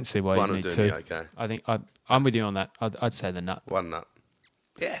 Yeah, I don't see why one you need would do two. me okay. I think I'm with you on that. I'd say the nut. One nut.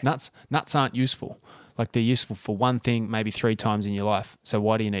 Yeah. Nuts aren't useful. Like they're useful for one thing, maybe 3 times in your life. So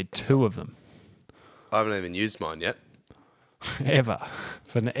why do you need 2 of them? I haven't even used mine yet. Ever.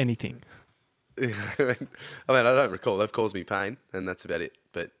 For anything. I mean, I don't recall. They've caused me pain, and that's about it.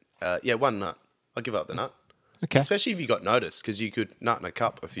 But one nut. I'll give up the nut. Okay. Especially if you got notice, because you could nut in a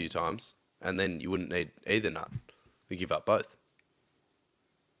cup a few times, and then you wouldn't need either nut. You give up both.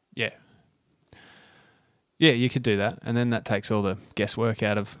 Yeah. Yeah, you could do that. And then that takes all the guesswork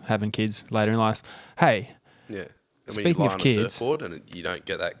out of having kids later in life. Hey. Yeah. And Speaking when you lie of on kids, a surfboard and you don't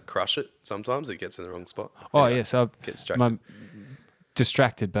get that crush it, sometimes it gets in the wrong spot. Oh, Anyway, yeah. So get distracted.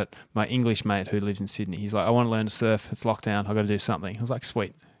 distracted, but my English mate who lives in Sydney, he's like, I want to learn to surf. It's lockdown. I've got to do something. I was like,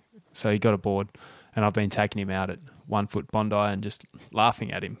 sweet. So he got a board, and I've been taking him out at 1 foot Bondi and just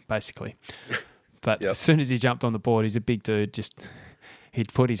laughing at him, basically. But as soon as he jumped on the board, he's a big dude.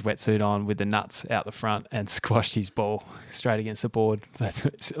 He'd put his wetsuit on with the nuts out the front and squashed his ball straight against the board.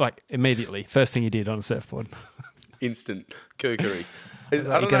 But like immediately, first thing he did on a surfboard. Instant kookery. I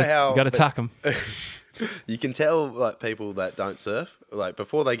don't know how. You got to tuck them. You can tell like people that don't surf, like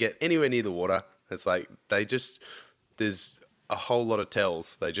before they get anywhere near the water, it's like there's a whole lot of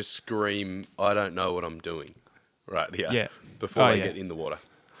tells. They just scream, I don't know what I'm doing. right here. Yeah. Before Oh, they yeah. get in the water.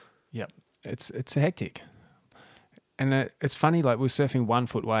 Yep. It's hectic. And it's funny, like we're surfing 1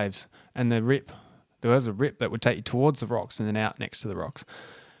 foot waves and there was a rip that would take you towards the rocks and then out next to the rocks.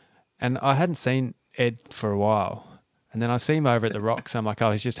 And I hadn't seen Ed for a while. And then I see him over at the rocks. I'm like,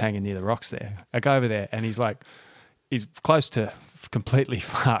 oh, he's just hanging near the rocks there. I go over there and he's close to completely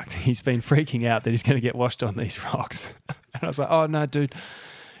fucked. He's been freaking out that he's going to get washed on these rocks. And I was like, oh, no, dude,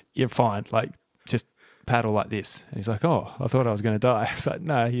 you're fine. Like, just paddle like this. And he's like, oh, I thought I was going to die. I was like,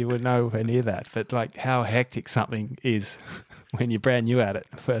 no, you were nowhere near that. But like how hectic something is when you're brand new at it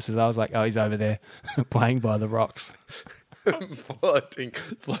versus I was like, oh, he's over there playing by the rocks. floating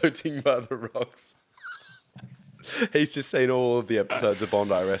by the rocks. He's just seen all of the episodes of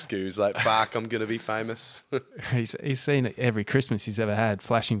Bondi Rescue. He's like, fuck, I'm going to be famous. He's seen it every Christmas he's ever had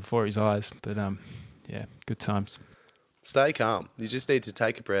flashing before his eyes. But yeah, good times. Stay calm. You just need to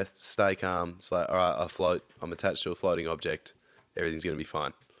take a breath, stay calm. It's like, all right, I float. I'm attached to a floating object. Everything's going to be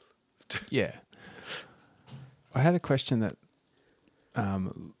fine. Yeah. I had a question that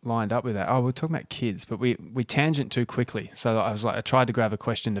lined up with that. Oh, we're talking about kids, but we tangent too quickly. So I was like, I tried to grab a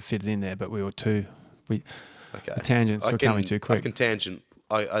question to fit it in there, but the tangents were coming too quick. I can tangent.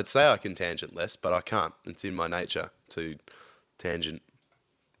 I'd say I can tangent less, but I can't. It's in my nature to tangent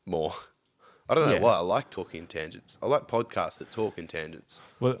more. I don't know why I like talking in tangents. I like podcasts that talk in tangents.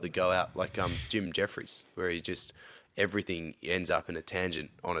 That go out like Jim Jeffries, where he just everything ends up in a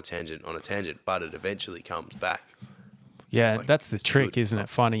tangent, on a tangent, on a tangent, but it eventually comes back. Yeah, Like, that's the it's trick, good. isn't it?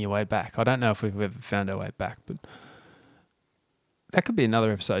 Finding your way back. I don't know if we've ever found our way back, but that could be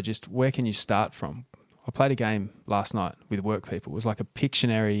another episode. Just where can you start from? I played a game last night with work people. It was like a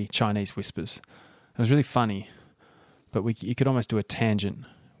Pictionary Chinese whispers. It was really funny, but you could almost do a tangent.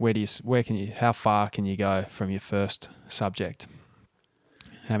 How far can you go from your first subject?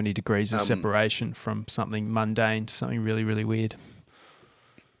 How many degrees of separation from something mundane to something really, really weird?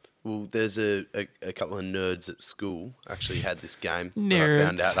 Well, there's a couple of nerds at school actually had this game that Nerds. I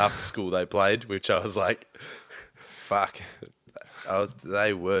found out after school they played, which I was like, fuck.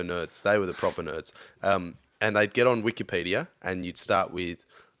 They were nerds. They were the proper nerds. And they'd get on Wikipedia and you'd start with,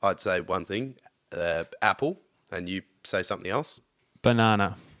 I'd say one thing, apple, and you say something else.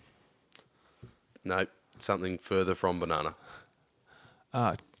 Banana. No, something further from banana.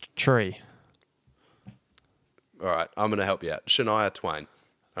 Tree. All right, I'm going to help you out. Shania Twain.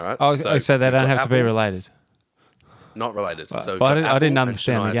 All right. Oh, so they we've don't got have to be apple, related. Not related. So we've But got I apple didn't and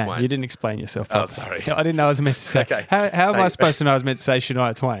understand the Shania game. Twain. You didn't explain yourself Oh, properly. sorry. I didn't know I was meant to say. Okay. How am I supposed to know I was meant to say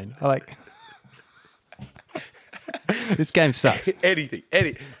Shania Twain? This game sucks. Anything.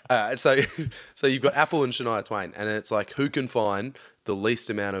 So you've got Apple and Shania Twain, and it's like who can find the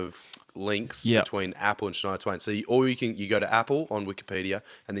least amount of links Yep. between Apple and Shania Twain. So you go to Apple on Wikipedia,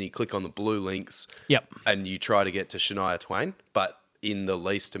 and then you click on the blue links. Yep. And you try to get to Shania Twain, but in the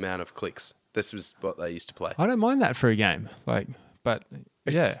least amount of clicks. This was what they used to play. I don't mind that for a game. But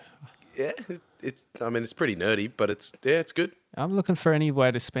yeah. Yeah, it's pretty nerdy, but it's good. I'm looking for any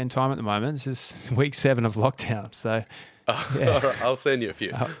way to spend time at the moment. This is week 7 of lockdown, so All right, I'll send you a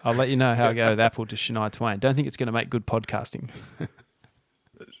few. I'll let you know how I go with Apple to Shania Twain. Don't think it's going to make good podcasting.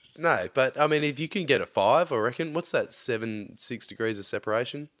 No, but I mean, if you can get a 5, I reckon. What's that? 6 degrees of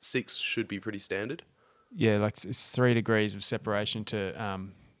separation. 6 should be pretty standard. Yeah, like it's 3 degrees of separation to.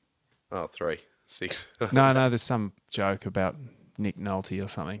 3, 6. No, there's some joke about Nick Nolte or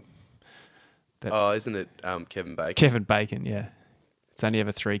something. Oh, isn't it Kevin Bacon? Kevin Bacon, yeah. It's only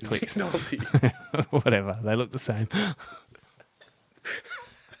ever 3 clicks. Nolte. Whatever, they look the same.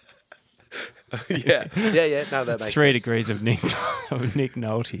 yeah. No, that makes 3 sense. degrees of Nick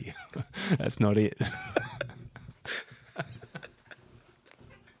Nolte. That's not it.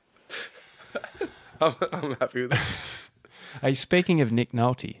 I'm happy with it. Hey, speaking of Nick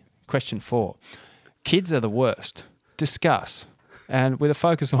Nolte, question 4. Kids are the worst. Discuss. And with a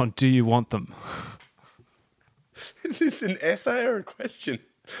focus on, do you want them? Is this an essay or a question?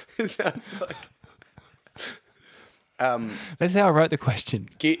 It sounds like. That's how I wrote the question.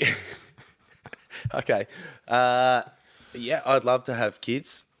 Okay. Yeah, I'd love to have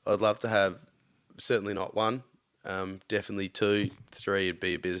kids. I'd love to have, certainly not 1, definitely 2, 3 would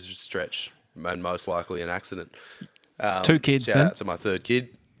be a bit of a stretch, and most likely an accident. 2 kids Shout then? out to my 3rd kid.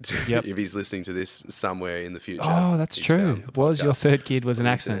 Yep. If he's listening to this somewhere in the future. Oh, that's he's true. found the Was your podcast. 3rd kid was an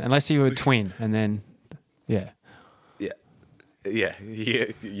accident, unless you were a twin, and then, yeah. Yeah,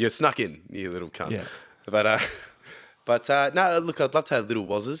 you're snuck in, you little cunt. Yeah. But no, look, I'd love to have little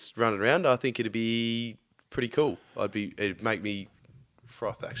Wazzers running around. I think it'd be pretty cool. It'd make me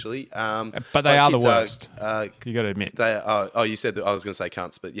froth, actually. But they my are the kids worst. you You got to admit. They are, oh, you said that I was going to say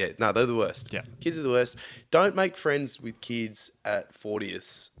cunts, but yeah, no, they're the worst. Yeah. Kids are the worst. Don't make friends with kids at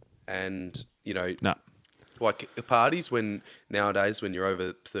 40th and, No. like parties nowadays when you're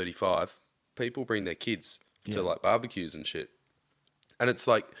over 35, people bring their kids to like barbecues and shit. And it's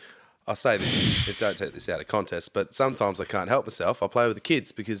like, I say this, don't take this out of context, but sometimes I can't help myself. I play with the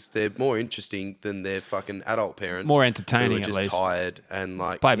kids because they're more interesting than their fucking adult parents. More entertaining, who are at just least. tired and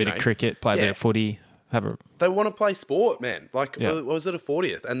like Play a bit of cricket, play a bit of footy. They want to play sport, man. Like, Yeah. I was at a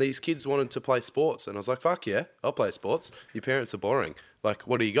 40th and these kids wanted to play sports. And I was like, fuck yeah, I'll play sports. Your parents are boring. Like,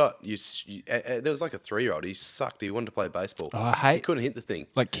 what do you got? There was like a 3-year-old. He sucked. He wanted to play baseball. I hate- He couldn't hit the thing.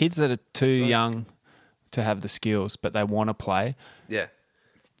 Like kids that are too young to have the skills, but they want to play. Yeah.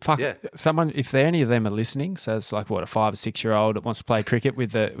 Fuck, Yeah. someone, if any of them are listening, so it's like, what, a 5 or 6-year-old that wants to play cricket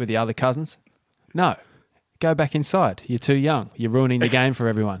with the other cousins? No. Go back inside. You're too young. You're ruining the game for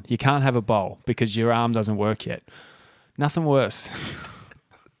everyone. You can't have a bowl because your arm doesn't work yet. Nothing worse.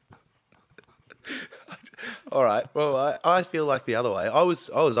 All right. Well, I feel like the other way. I was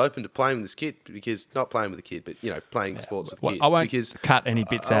open to playing with this kid because not playing with the kid, but playing sports with the Well, kid. I won't because cut any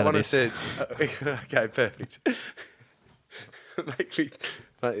bits out of this. Okay, perfect. make me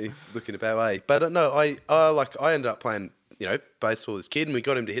look in a bad way. But no, I ended up playing baseball with this kid, and we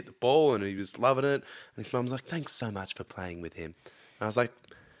got him to hit the ball, and he was loving it. And his mum was like, "Thanks so much for playing with him." And I was like,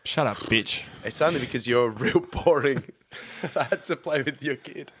 Shut up, bitch. "It's only because you're real boring. I had to play with your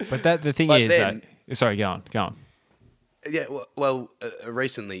kid." But the thing But is, then- sorry, go on. Yeah, well,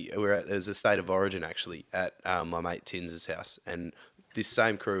 recently there's a State of Origin actually at my mate Tins's house, and this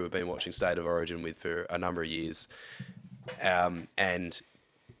same crew have been watching State of Origin with for a number of years. And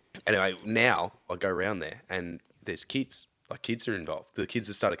anyway, now I go around there and there's kids. Like kids are involved. The kids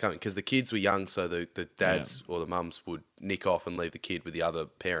have started coming because the kids were young, so the dads or the mums would nick off and leave the kid with the other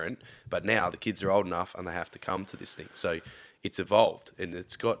parent. But now the kids are old enough and they have to come to this thing. So it's evolved and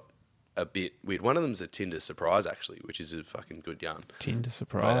it's got a bit weird. One of them's a Tinder surprise actually, which is a fucking good yarn. Tinder But,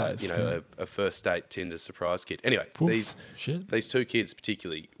 surprise. a first date Tinder surprise kid. Anyway, Oof, shit. these two kids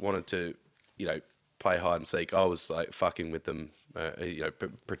particularly wanted to, play hide and seek. I was like fucking with them,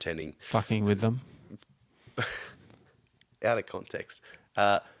 pretending Fucking with them. out of context.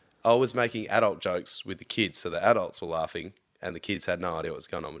 I was making adult jokes with the kids, so the adults were laughing and the kids had no idea what was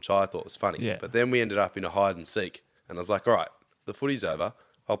going on, which I thought was funny. Yeah. But then we ended up in a hide and seek, and I was like, all right, the footy's over.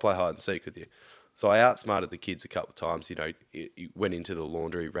 I'll play hide and seek with you. So I outsmarted the kids a couple of times. It went into the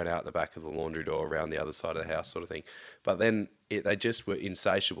laundry, ran out the back of the laundry door, around the other side of the house, sort of thing. But then they just were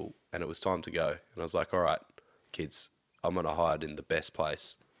insatiable, and it was time to go. And I was like, all right, kids, I'm going to hide in the best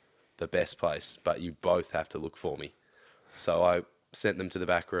place, but you both have to look for me. So I sent them to the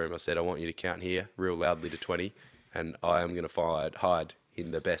back room. I said, I want you to count here real loudly to 20, and I am going to hide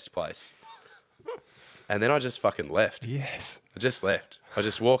in the best place. And then I just fucking left. Yes. I just left. I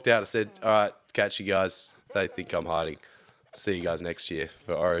just walked out and said, all right, catch you guys. They think I'm hiding. See you guys next year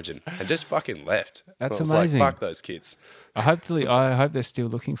for Origin. And just fucking left. That's I was amazing. like, fuck those kids. I hope they're still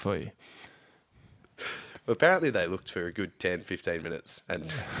looking for you. But apparently they looked for a good 10, 15 minutes and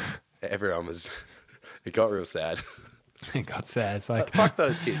everyone was, it got real sad. It got sad. It's like, Fuck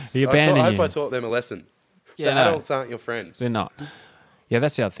those kids. He I abandoned hope you. I taught them a lesson. Yeah, The no. adults aren't your friends. they're not. Yeah,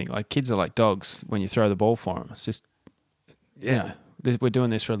 that's the other thing. Like, kids are like dogs when you throw the ball for them. It's just, Yeah. we're doing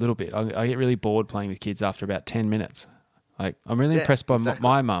this for a little bit. I get really bored playing with kids after about 10 minutes. Like, I'm really Yeah, impressed by exactly.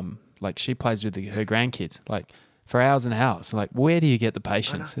 my mum. Like, she plays with her grandkids, like, for hours and hours. Like, where do you get the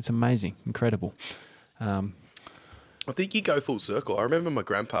patience? It's amazing. Incredible. I think you go full circle. I remember my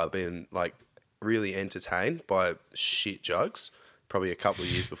grandpa being like really entertained by shit jokes, probably a couple of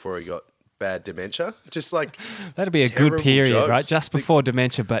years before he got bad dementia. Just like That'd be a terrible good period, jokes. right? Just before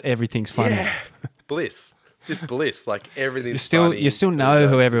dementia, but everything's funny. Yeah, bliss, just bliss. Like everything's You still funny, know the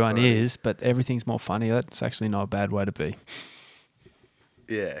who jokes are everyone funny. is, but everything's more funny. That's actually not a bad way to be.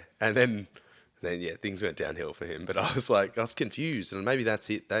 Yeah, and then yeah, things went downhill for him. But I was confused, and maybe that's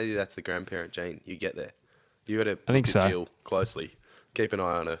it. Maybe that's the grandparent gene. You get there. You got to I think look at so. Jill closely. Keep an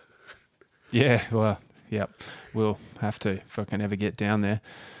eye on her. Yeah, well, yep. We'll have to if I can ever get down there.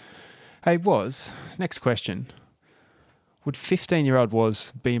 Hey, next question. Would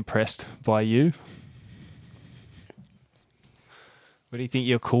 15-year-old be impressed by you? What do you think?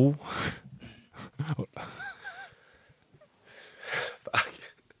 You're cool? Fuck.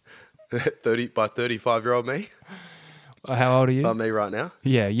 35-year-old me. How old are you? Me right now.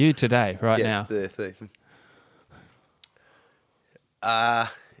 Yeah, you today, right now. The thing.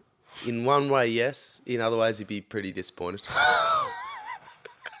 In one way, yes. In other ways, he'd be pretty disappointed.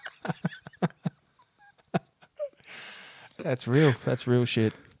 That's real. That's real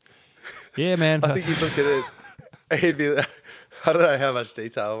shit. Yeah, man. I think he'd look at it. He'd be like, I don't know how much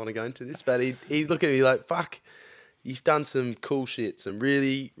detail I want to go into this, but he'd look at me like, fuck, you've done some cool shit, some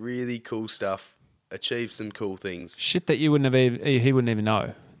really, really cool stuff, achieved some cool things. Shit that you wouldn't have he wouldn't even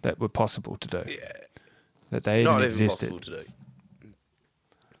know that were possible to do. Yeah. That they even Not existed. even possible to do.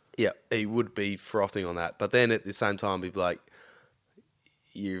 Yeah, he would be frothing on that. But then at the same time, he'd be like,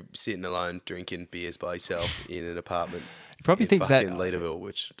 you're sitting alone drinking beers by yourself in an apartment. He probably in thinks that fucking Leaderville,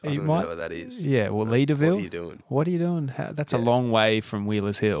 which I he don't might- know what that is. Yeah, well, Leaderville. What are you doing? What are you doing? That's a Yeah. long way from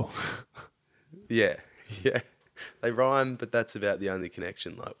Wheelers Hill. Yeah, yeah. They rhyme, but that's about the only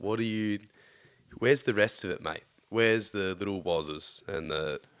connection. Like, where's the rest of it, mate? Where's the little wazzers and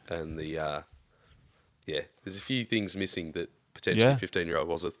the yeah, there's a few things missing that potentially Yeah. 15-year-old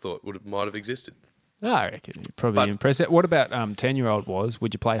Wazza thought might have existed. No, I reckon you'd probably But- impress it. What about 10-year-old was?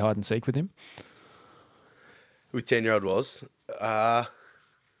 Would you play hide and seek with him? With 10-year-old was,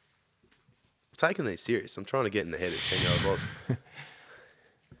 taking these serious. I'm trying to get in the head of 10-year-old was.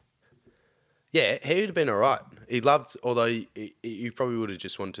 Yeah, he would have been all right. He loved, although he probably would have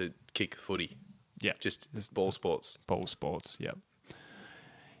just wanted to kick footy, Yeah. just ball sports. Ball sports, yep.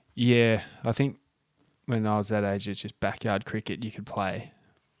 Yeah, I think when I was that age, it's just backyard cricket you could play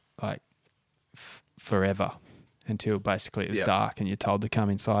like forever until basically it was Yep. dark and you're told to come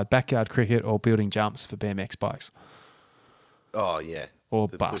inside. Backyard cricket or building jumps for BMX bikes Oh, yeah. or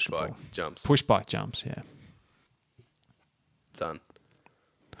The basketball. push bike jumps. Push bike jumps, yeah. Done.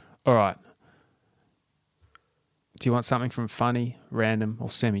 All right. Do you want something from funny, random, or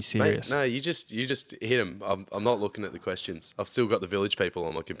Mate, semi-serious? no, you just hit him. I'm not looking at the questions. I've still got the Village People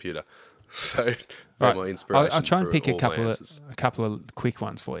on my computer, so they're Right. my inspiration. I'll try and for pick a all my couple answers. of quick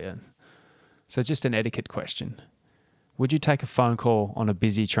ones for you. So just an etiquette question. Would you take a phone call on a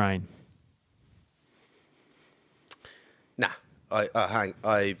busy train? Nah,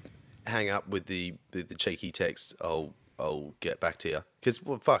 I hang up with the cheeky text. I'll get back to you because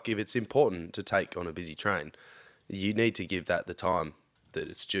well, fuck, if it's important to take on a busy train, you need to give that the time that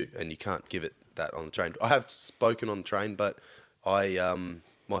it's due, and you can't give it that on the train. I have spoken on the train, but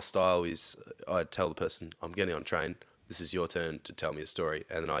my style is I tell the person I'm getting on train. This is your turn to tell me a story,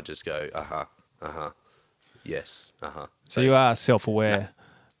 and then I just go yes, So you are self-aware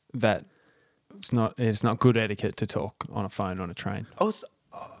that it's not good etiquette to talk on a phone on a train. I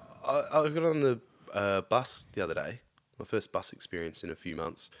got on the bus the other day, my first bus experience in a few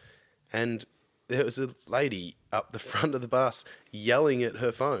months, and there was a lady up the front of the bus yelling at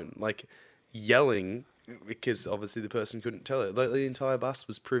her phone, like yelling because obviously the person couldn't tell her. Like, the entire bus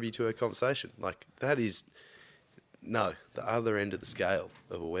was privy to her conversation. Like, that is, no, the other end of the scale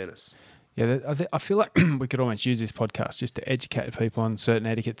of awareness. Yeah, I feel like we could almost use this podcast just to educate people on certain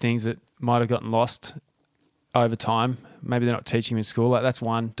etiquette things that might have gotten lost over time. Maybe they're not teaching them in school. Like, that's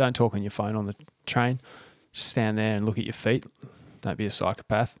one. Don't talk on your phone on the train. Just stand there and look at your feet. Don't be a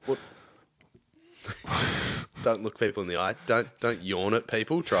psychopath. Don't look people in the eye. Don't yawn at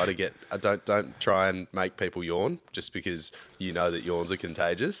people. Try to get. Don't try and make people yawn just because you know that yawns are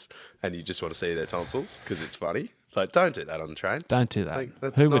contagious and you just want to see their tonsils because it's funny. Like, don't do that on the train. Don't do that. Like,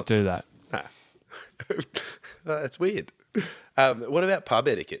 that's Who would not- do that? Nah. That's weird. What about pub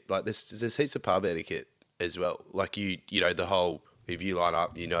etiquette? Like, there's heaps of pub etiquette as well. Like, you know the whole, if you line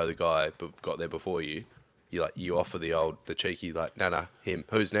up, you know the guy got there before you. You offer the cheeky like, no, him.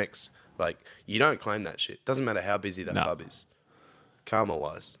 Who's next? Like, you don't claim that shit. Doesn't matter how busy that No. pub is. Karma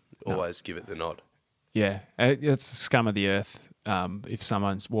wise, always give it the nod. Yeah, it's the scum of the earth. If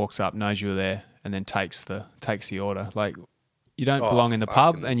someone walks up, knows you're there, and then takes the order, like you don't belong in the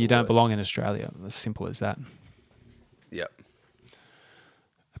pub, fucking and you don't worst. belong in Australia. As simple as that. Yep.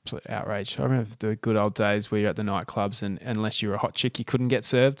 Absolute outrage. I remember the good old days where you're at the nightclubs, and unless you were a hot chick, you couldn't get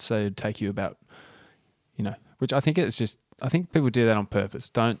served. So it'd take you about, which I think I think people do that on purpose.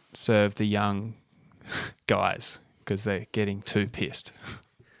 Don't serve the young guys because they're getting too pissed.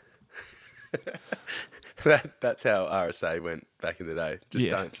 That's how RSA went back in the day. Just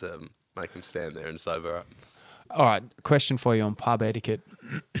Yeah. don't make them stand there and sober up. All right, question for you on pub etiquette.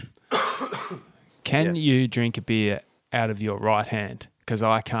 Can you drink a beer out of your right hand? Because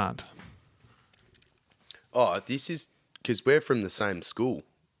I can't. Oh, this is because we're from the same school,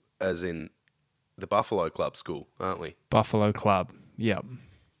 as in the Buffalo Club school, aren't we? Buffalo Club. Yep.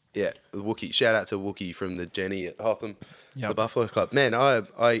 Yeah, the Wookie. Shout out to Wookie from the Jenny at Hotham, Yep. the Buffalo Club. Man,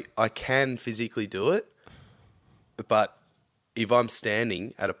 I can physically do it, but if I'm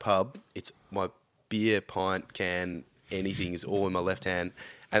standing at a pub, it's my beer, pint, can, anything is all in my left hand.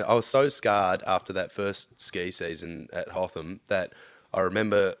 And I was so scarred after that first ski season at Hotham that I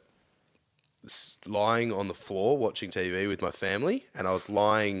remember lying on the floor watching TV with my family, and I was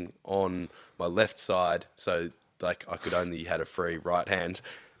lying on my left side, so like I could only had a free right hand,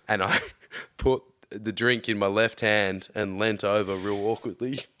 and I put the drink in my left hand and leant over real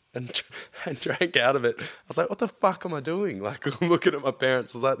awkwardly and drank out of it. I was like, what the fuck am I doing? Like, I'm looking at my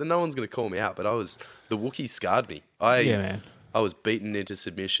parents. I was like, no one's going to call me out, but the Wookiee scarred me. Yeah, man. I was beaten into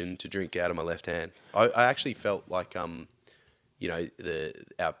submission to drink out of my left hand. I actually felt like, our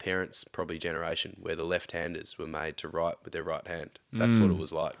parents' probably generation where the left-handers were made to write with their right hand. That's what it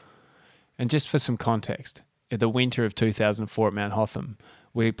was like. And just for some context, in the winter of 2004 at Mount Hotham,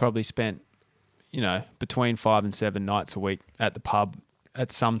 we probably spent, between 5 and 7 nights a week at the pub at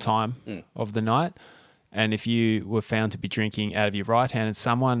some time of the night. And if you were found to be drinking out of your right hand and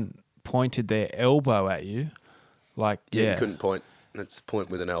someone pointed their elbow at you, You couldn't point. That's a point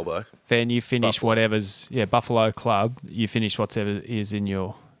with an elbow. Then you finish Buffalo. whatever's Buffalo Club. You finish whatever is in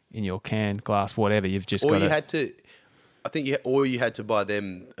your can, glass, whatever. You've just got. Or you had to, I think you had to buy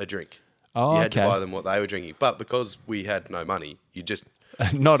them a drink. Oh, you had okay. to buy them what they were drinking, but because we had no money, you just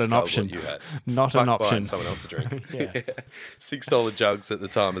not an sculled option. What you had. Not Fuck an option. buying someone else a drink. Yeah. $6 jugs at the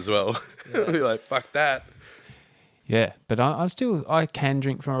time as well. You're like, fuck that. Yeah, but I can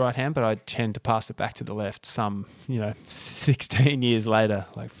drink from my right hand, but I tend to pass it back to the left. 16 years later,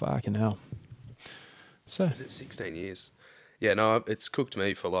 like fucking hell. So Is it 16 years? Yeah, no, it's cooked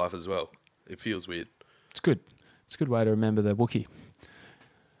me for life as well. It feels weird. it's good. It's a good way to remember the Wookiee.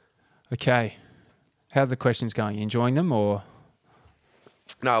 Okay, how's the questions going? You enjoying them or?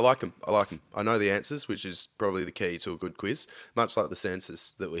 No, I like them. I know the answers, which is probably the key to a good quiz. Much like the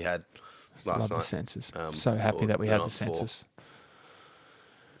census that we had last Love night. the census. So happy or that we the had the night before. census.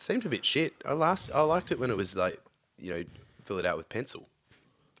 It seemed a bit shit. I liked it when it was like, fill it out with pencil.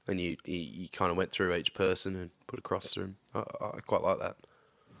 And you kind of went through each person and put a cross through them. I quite like that.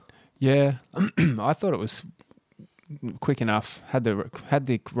 Yeah, I thought it was quick enough. Had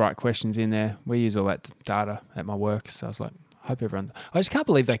the right questions in there. We use all that data at my work, so I was like, hope everyone. I just can't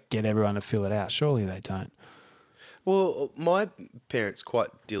believe they get everyone to fill it out. Surely they don't. Well, my parents quite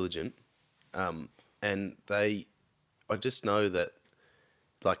diligent, and I just know that,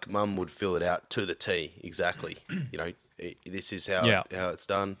 like, Mum would fill it out to the T exactly. This is how it's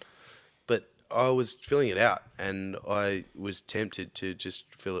done. But I was filling it out, and I was tempted to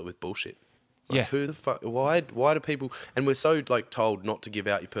just fill it with bullshit. Like, who the fuck? Why do people? And we're so like told not to give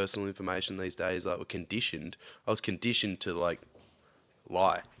out your personal information these days. Like, we're conditioned. I was conditioned to like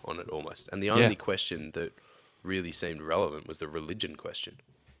lie on it almost. And the only question that really seemed relevant was the religion question.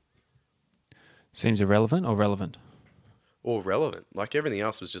 Seems irrelevant or relevant? Or relevant. Like, everything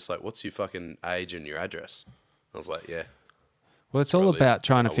else was just like, what's your fucking age and your address? I was like, yeah. Well, it's all Probably about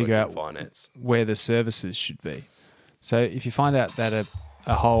trying to I figure work out in finance. where the services should be. So if you find out that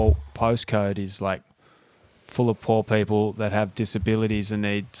a whole postcode is like full of poor people that have disabilities and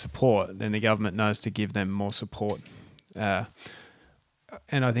need support, then the government knows to give them more support. And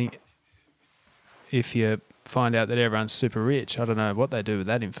I think if you find out that everyone's super rich, I don't know what they do with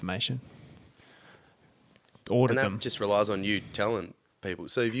that information. Audit And that them. just relies on you telling people.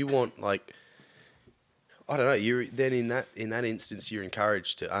 So if you want, like, I don't know, you're then in that instance, you're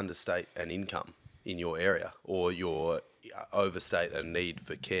encouraged to understate an income in your area, or your overstate a need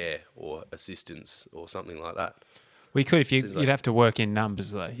for care or assistance or something like that. We could, if Seems you'd have to work in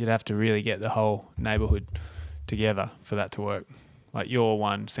numbers though. You'd have to really get the whole neighbourhood together for that to work. Like, your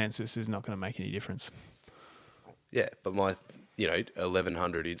one census is not going to make any difference. Yeah, but my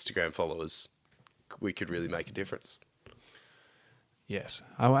 1,100 Instagram followers, we could really make a difference. Yes.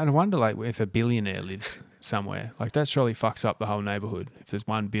 I wonder, like, if a billionaire lives somewhere, like, that surely fucks up the whole neighbourhood if there's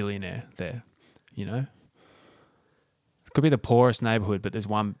one billionaire there, It could be the poorest neighbourhood, but there's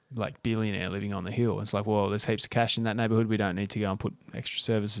one, like, billionaire living on the hill. It's like, well, there's heaps of cash in that neighbourhood. We don't need to go and put extra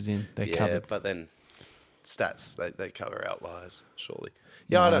services in. They're covered. But then stats, they cover outliers, surely.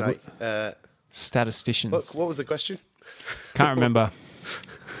 Yeah, No, I don't know. Statisticians. What was the question? Can't remember.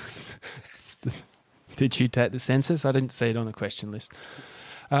 Did you take the census? I didn't see it on the question list.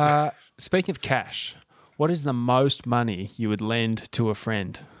 Speaking of cash, what is the most money you would lend to a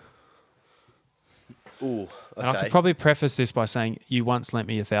friend? Ooh, And I okay. could probably preface this by saying you once lent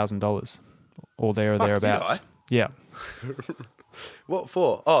me $1,000 or there or Fuck, did thereabouts. I? Yeah. What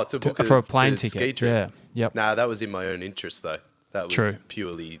for? Oh, to book For a plane ski ticket. trip. Yeah. Yep. Nah, that was in my own interest though. That was True.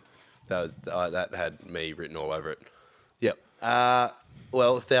 purely that had me written all over it. Yep.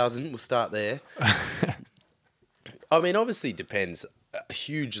 Well, 1,000. We'll start there. I mean, obviously, depends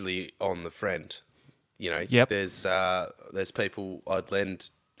hugely on the friend. Yep. There's people I'd lend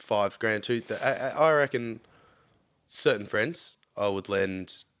 $5,000 to. I reckon certain friends I would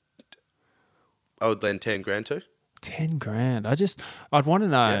lend I would lend 10 grand to. 10 grand. I'd want to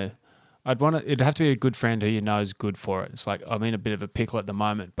know. It'd have to be a good friend who you know is good for it. It's like, I'm in a bit of a pickle at the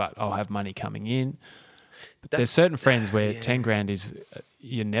moment, but I'll have money coming in. But there's certain friends where 10 grand is,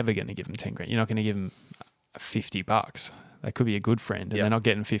 you're never going to give them 10 grand. You're not going to give them $50. They could be a good friend and they're not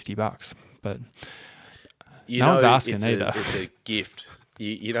getting $50. But no one's asking either. It's a gift.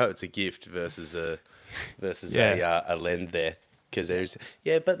 You know, it's a gift versus a lend there. Because there's,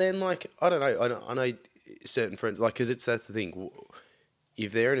 but then like, I don't know. I know certain friends, like, because that's the thing.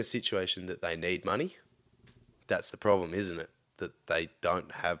 If they're in a situation that they need money, that's the problem, isn't it? That they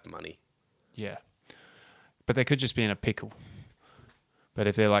don't have money. Yeah. But they could just be in a pickle. But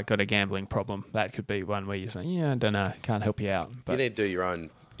if they're like got a gambling problem, that could be one where you're saying, I don't know, can't help you out. But you need to do your own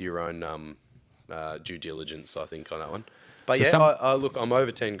due diligence, I think, on that one. But so I look, I'm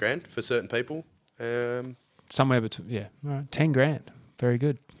over 10 grand for certain people. Somewhere between, all right, 10 grand. Very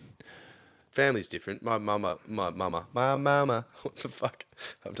good. Family's different. My mama. What the fuck?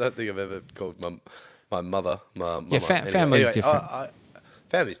 I don't think I've ever called my mother my mama. Family's different.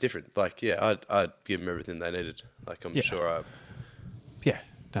 Family's different. Like, I'd give them everything they needed. Like, I'm sure I... Yeah.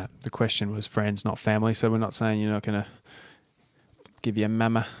 No, the question was friends, not family. So we're not saying you're not going to give your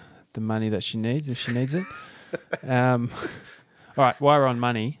mama the money that she needs if she needs it. All right, while we're on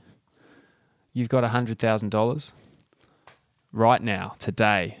money, you've got $100,000 right now,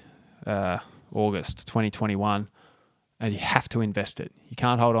 today, August 2021, and you have to invest it. You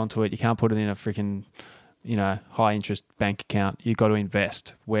can't hold on to it. You can't put it in a freaking, high interest bank account. You've got to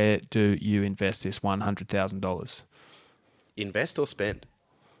invest. Where do you invest this $100,000? Invest or spend?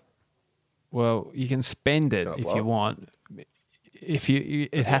 Well, you can spend it if you want.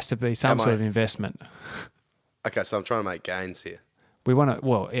 It has to be some sort of investment. Okay, so I'm trying to make gains here. We want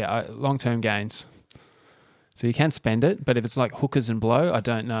to, long-term gains. So you can spend it, but if it's like hookers and blow, I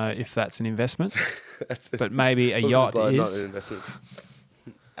don't know if that's an investment. But maybe a yacht is. Not an investment.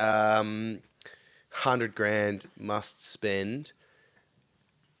 100 grand must spend.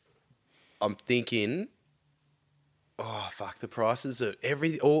 I'm thinking, the prices are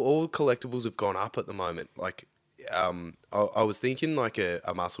all collectibles have gone up at the moment. Like, I was thinking like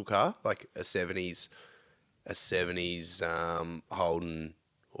a muscle car, like a 70s Holden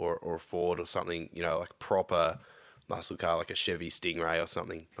or Ford or something, like proper muscle car, like a Chevy Stingray or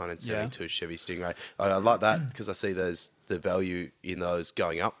something, 1972 Chevy Stingray. I like that because I see the value in those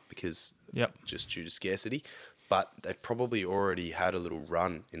going up because just due to scarcity. But they've probably already had a little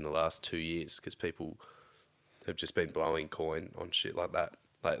run in the last 2 years because people have just been blowing coin on shit like that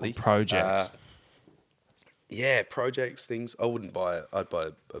lately. On projects. Projects, things. I wouldn't buy it. I'd buy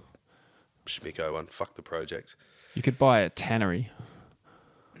a Schmicko one. Fuck the project. You could buy a tannery.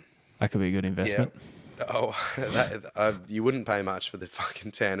 That could be a good investment. Yeah. You wouldn't pay much for the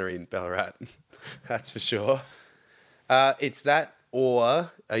fucking tannery in Ballarat. That's for sure. It's that,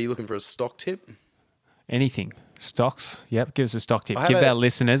 or are you looking for a stock tip? Anything. Stocks. Yep. Give us a stock tip. Give our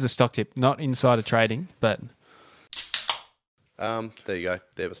listeners a stock tip. Not insider trading, but... there you go.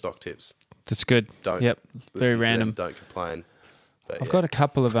 They're the stock tips. That's good. Very random. Don't complain. But I've got a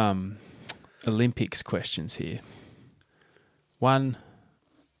couple of Olympics questions here. One,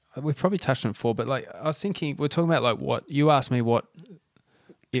 we've probably touched on it before, but like I was thinking, we're talking about like what you asked me what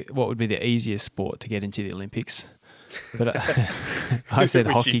would be the easiest sport to get into the Olympics, but I said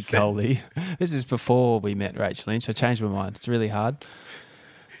hockey, Coley. This is before we met Rachel Lynch. I changed my mind. It's really hard.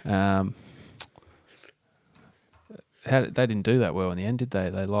 They didn't do that well in the end, did they?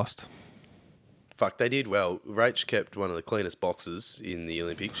 They lost. Fuck, they did well. Rach kept one of the cleanest boxes in the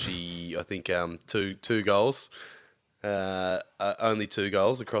Olympics. She, I think, two goals. Only 2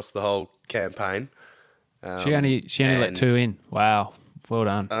 goals across the whole campaign. She only let 2 in. Wow, well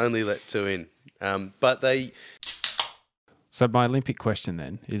done. Only let 2 in. But they... So my Olympic question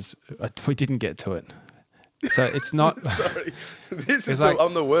then is, we didn't get to it. So it's not... Sorry.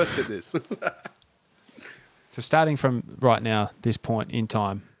 I'm the worst at this. So starting from right now, this point in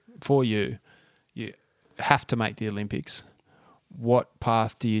time, for you have to make the Olympics. What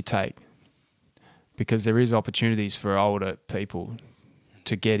path do you take? Because there is opportunities for older people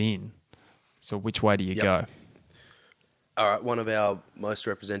to get in. So which way do you go? All right, one of our most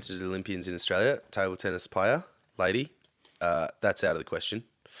represented Olympians in Australia, table tennis player, lady. That's out of the question.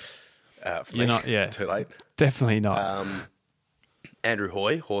 For You're me. not, Too late. Definitely not. Andrew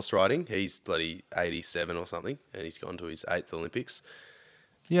Hoy, horse riding. He's bloody 87 or something, and he's gone to his 8th Olympics.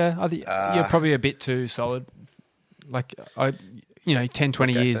 Yeah, I think you're probably a bit too solid. Like 10,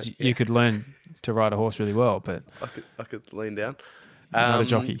 20 years, you could learn to ride a horse really well, but I could lean down. Not a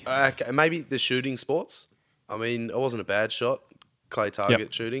jockey. Okay, maybe the shooting sports. I mean, I wasn't a bad shot, clay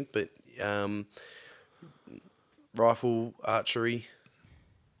target shooting, but Rifle, archery.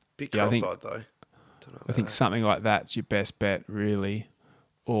 Bit Yeah, cross-eyed though. I think something like that's your best bet, really.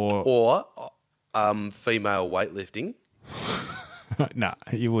 Or Female weightlifting. no,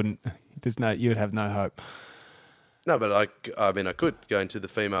 you wouldn't. You would have no hope. No, but I mean, I could go into the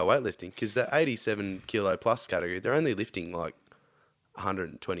female weightlifting because the 87 kilo plus category, they're only lifting like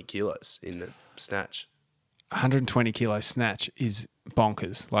 120 kilos in the snatch. 120 kilo snatch is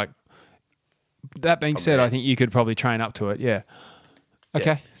bonkers. Like, that being said, I think you could probably train up to it. Yeah.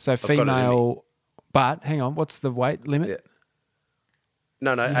 Okay. So got it in me. female, but hang on, what's the weight limit?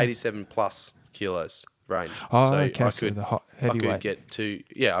 Yeah. No, 87 plus kilos range. Oh, so okay. I So could, the I heavyweight. could get to,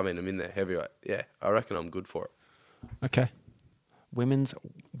 yeah, I mean, I'm in there, heavyweight. Yeah, I reckon I'm good for it. Okay. Women's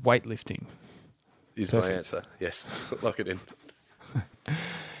weightlifting. Is Perfect. my answer. Yes. Lock it in.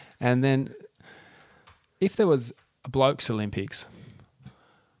 And then if there was a blokes Olympics,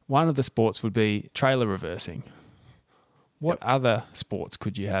 one of the sports would be trailer reversing. What other sports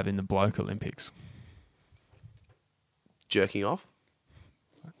could you have in the bloke Olympics? Jerking off.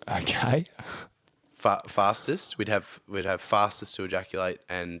 Okay. Fastest. We'd have fastest to ejaculate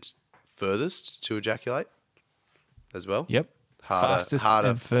and furthest to ejaculate as well. Yep. Fastest harder,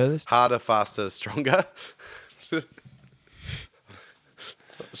 and furthest. Harder, faster, stronger. Not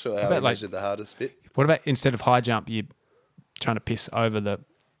sure how we about, like- measure the hardest bit. What about instead of high jump, you're trying to piss over the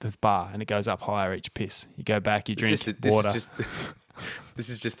bar and it goes up higher each piss. You go back, you drink water. This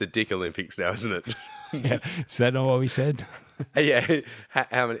is just the Dick Olympics now, isn't it? Yeah. Is that not what we said? Yeah,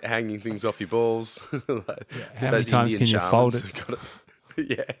 how many hanging things off your balls? How many times can you fold it?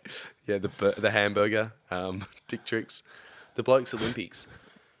 Yeah. The hamburger, dick tricks, the blokes Olympics.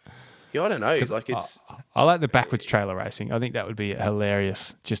 Yeah, I don't know. Like it's I like the backwards trailer racing. I think that would be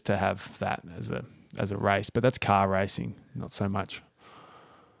hilarious just to have that as a race. But that's car racing, not so much.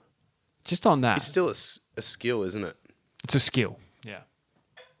 Just on that, it's still a skill, isn't it? it's a skill. Yeah,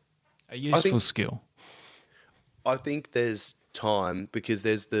 a useful skill. I think there's time because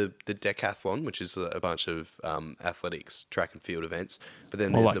there's the decathlon, which is a bunch of athletics, track and field events. But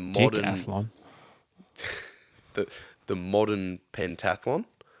then Or there's like the modern decathlon. the modern pentathlon,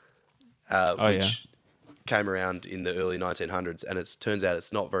 which came around in the early 1900s, and it turns out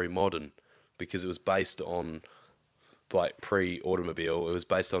it's not very modern because it was based on like pre-automobile. It was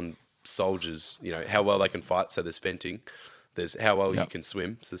based on soldiers, how well they can fight. So there's venting, there's how well you can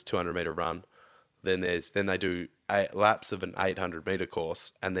swim. So there's 200-meter run. Then they do 8 laps of an 800-meter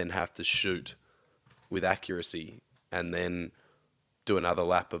course, and then have to shoot with accuracy, and then do another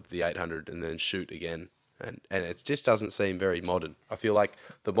lap of the 800, and then shoot again. And it just doesn't seem very modern. I feel like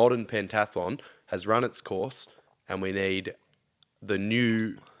the modern pentathlon has run its course, and we need the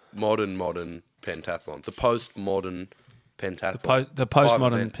new modern pentathlon, the postmodern pentathlon. The 5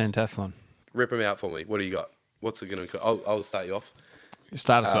 postmodern events. pentathlon. Rip them out for me. What do you got? What's it going to? I'll start you off.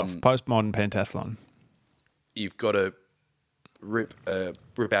 Start us off. Postmodern pentathlon. You've got to rip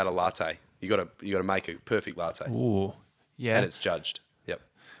out a latte. You got to make a perfect latte, Ooh, yeah. and it's judged. Yep.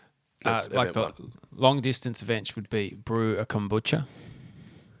 That's Like event the one. long distance events would be brew a kombucha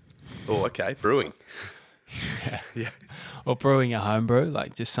Oh, okay. Brewing. Yeah. or brewing a home brew,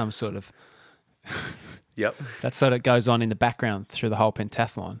 like just some sort of Yep. that sort of goes on in the background through the whole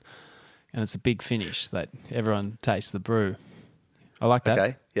pentathlon, and it's a big finish that everyone tastes the brew. I like that.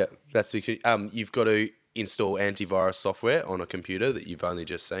 Okay. Yeah. That's big. You've got to install antivirus software on a computer that you've only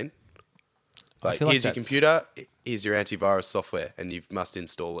just seen. Like, feel like here's your that's- computer. Here's your antivirus software, and you must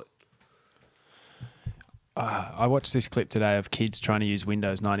install it. I watched this clip today of kids trying to use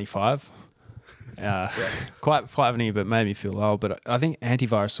Windows 95. Quite funny, but made me feel old. But I think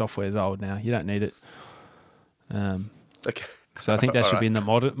antivirus software is old now. You don't need it. Okay. So I think that All should be right.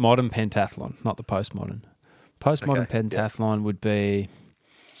 in the modern pentathlon, not the postmodern. Postmodern Okay, yeah. pentathlon would be.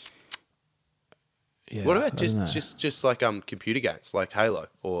 Yeah, What I about don't know. just like computer games like Halo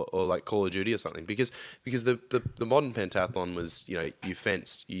or like Call of Duty or something? Because the modern pentathlon was, you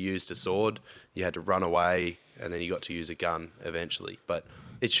fenced, you used a sword, you had to run away, and then you got to use a gun eventually. But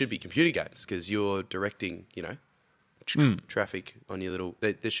it should be computer games because you're directing, traffic on your little.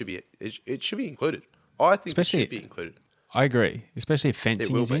 There should be it should be included. I think Especially- it should be included. I agree, especially if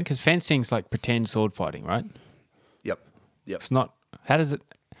fencing will is in, be. because fencing's like pretend sword fighting, right? Yep. It's not. How does it?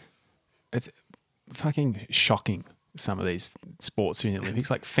 It's fucking shocking. Some of these sports in the Olympics,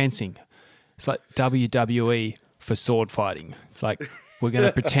 like fencing, it's like WWE for sword fighting. It's like we're going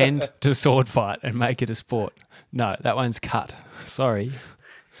to pretend to sword fight and make it a sport. No, that one's cut. Sorry.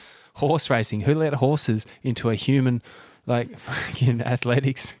 Horse racing. Who let horses into a human like fucking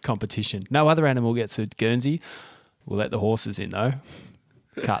athletics competition? No other animal gets a Guernsey. We'll let the horses in though.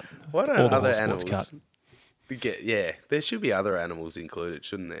 cut. Why don't All the other horse sports animals cut. yeah, there should be other animals included,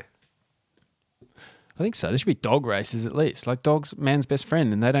 shouldn't there? I think so. There should be dog races at least. Like dogs, man's best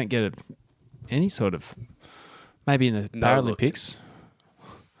friend, and they don't get any sort of. Maybe in the Paralympics.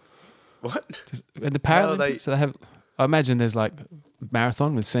 What? In the Paralympics, they have. I imagine there's like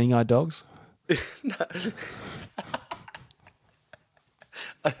marathon with seeing eye dogs.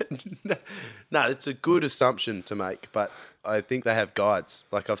 No, it's a good assumption to make, but I think they have guides.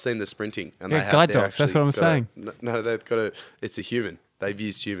 Like I've seen the sprinting, and Yeah, they have guide they're dogs, that's actually what I'm got no, they've got a. It's a human. They've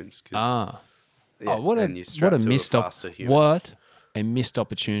used humans. Ah. Yeah, What and you a strap to missed faster human. what a missed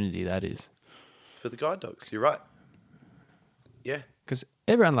opportunity that is. For the guide dogs. You're right. Yeah. Because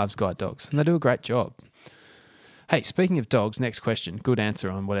everyone loves guide dogs and they do a great job. Hey, speaking of dogs, next question. Good answer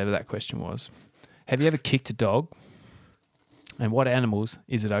on whatever that question was. Have you ever kicked a dog? And what animals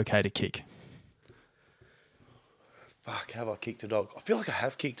is it okay to kick? Fuck, have I kicked a dog? I feel like I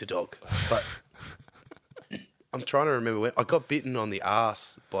have kicked a dog, but I'm trying to remember when. I got bitten on the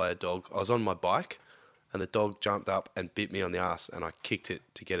ass by a dog. I was on my bike and the dog jumped up and bit me on the ass and I kicked it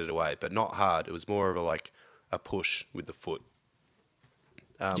to get it away, but not hard. It was more of a push with the foot.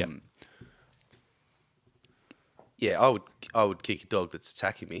 Yep. Yeah, I would kick a dog that's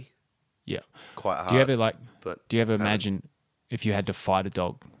attacking me Yeah. quite hard. Do you ever but do you ever haven't. imagine if you had to fight a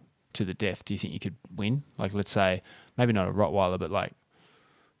dog to the death, do you think you could win? Like, let's say, maybe not a Rottweiler, but like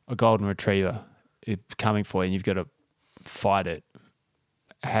a golden retriever is coming for you and you've got to fight it.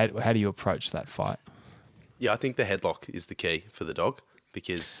 How do you approach that fight? Yeah, I think the headlock is the key for the dog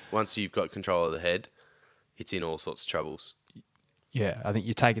because once you've got control of the head, it's in all sorts of troubles. Yeah, I think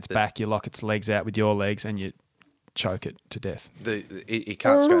you take its back, you lock its legs out with your legs, and you choke it to death. It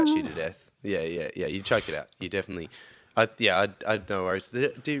can't scratch you to death. Yeah. You choke it out. You definitely. I no worries. Do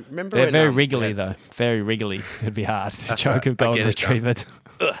you remember? They're when, very wriggly though. Very wriggly. It'd be hard to choke a golden retriever.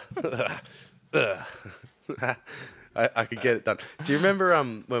 I could get it done. Do you remember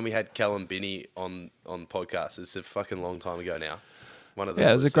when we had Callum Binney on podcast? It's a fucking long time ago now. One of the Yeah,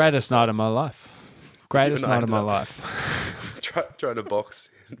 it was the greatest night of my life. Greatest Even I night of my ended life. trying to box,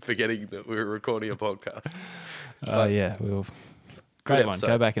 forgetting that we were recording a podcast. Oh yeah, great one. episode.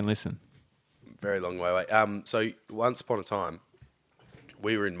 Go back and listen. Very long way away. So once upon a time,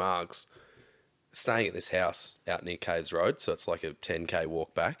 we were in Margs, staying at this house out near Caves Road. So it's like a 10K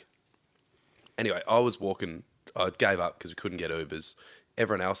walk back. Anyway, I was walking. I gave up because we couldn't get Ubers.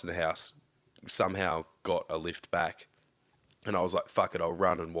 Everyone else in the house somehow got a lift back. And I was like, fuck it, I'll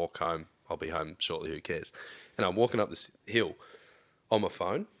run and walk home. I'll be home shortly, who cares? And I'm walking up this hill on my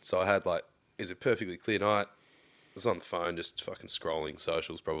phone. So I had it was a perfectly clear night. I was on the phone just fucking scrolling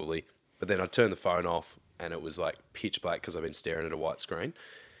socials probably. But then I turned the phone off and it was like pitch black because I've been staring at a white screen.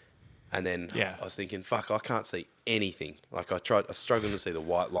 And then I was thinking, fuck, I can't see anything. I was struggling to see the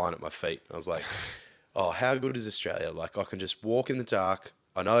white line at my feet. I was like, oh, how good is Australia? Like I can just walk in the dark.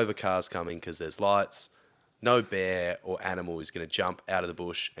 I know the car's coming because there's lights. No bear or animal is going to jump out of the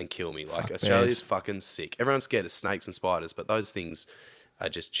bush and kill me. Like Australia's fucking sick. Everyone's scared of snakes and spiders, but those things are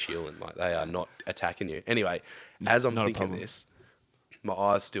just chilling. Like they are not attacking you. Anyway, as I'm thinking this, my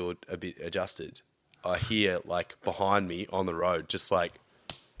eyes still a bit adjusted. I hear behind me on the road, just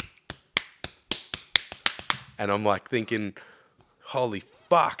and I'm thinking, holy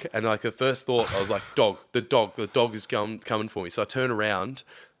fuck. And the first thought I was like, the dog is coming for me. So I turn around,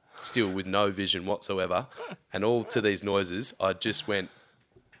 still with no vision whatsoever. And all to these noises, I just went,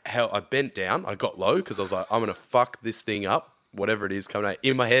 I bent down. I got low because I was like, I'm going to fuck this thing up, whatever it is coming out.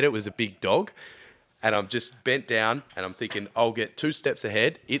 In my head, it was a big dog. And I'm just bent down and I'm thinking, I'll get 2 steps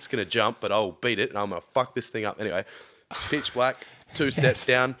ahead. It's going to jump, but I'll beat it and I'm going to fuck this thing up. Anyway, pitch black, 2 steps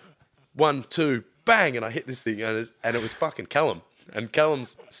down, 1, 2, bang. And I hit this thing and it was fucking Callum. And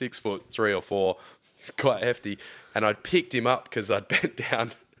Callum's 6'3" or 4", quite hefty. And I'd picked him up because I'd bent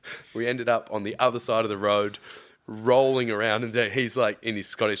down. We ended up on the other side of the road, rolling around, and he's in his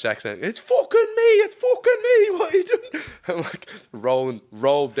Scottish accent, it's fucking me, what are you doing? I'm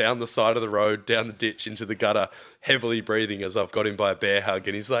rolled down the side of the road, down the ditch, into the gutter, heavily breathing as I've got him by a bear hug,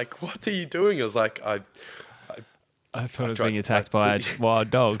 and he's like, what are you doing? I was like, I thought I was being attacked by a wild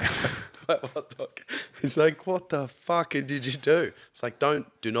dog. He's like, what the fuck did you do? It's like,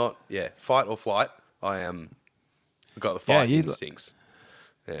 do not, fight or flight. I've got the fight instincts.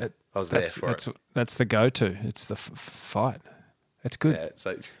 Yeah, I was there for it. That's the go-to. It's the fight. It's good. Yeah,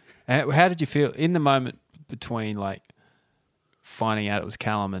 so And how did you feel in the moment between finding out it was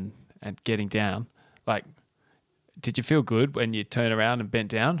Callum and getting down? Did you feel good when you turned around and bent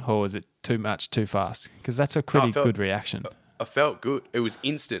down, or was it too much, too fast? Because that's a pretty good reaction. I felt good. It was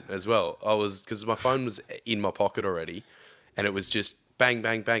instant as well. Because my phone was in my pocket already, and it was just bang,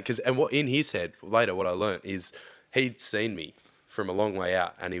 bang, bang. And what in his head later, what I learnt is he'd seen me from a long way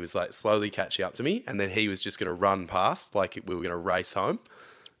out, and he was like slowly catching up to me, and then he was just going to run past, like we were going to race home.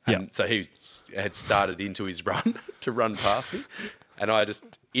 And so he had started into his run to run past me, and I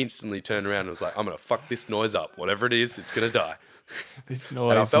just instantly turned around and was like, I'm going to fuck this noise up. Whatever it is, it's going to die. This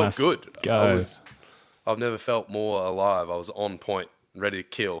noise And I felt must good. go. I've never felt more alive. I was on point, ready to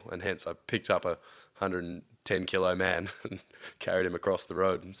kill, and hence I picked up a 110-kilo man and carried him across the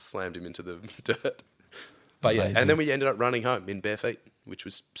road and slammed him into the dirt. But yeah, Amazing. and then we ended up running home in bare feet, which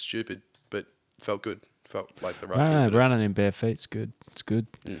was stupid, but felt good. Felt like the right thing to do. Running in bare feet's good. It's good.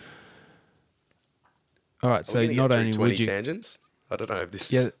 All right, Are so we gonna not get through only 20 would you... tangents? I don't know if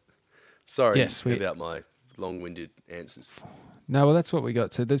this. Yeah. Sorry Yes, about my long-winded answers. No, well, that's what we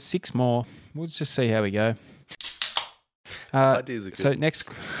got. So there's 6 more. We'll just see how we go. Ideas are good. So next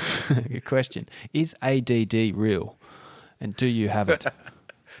good question. Is ADD real? And do you have it?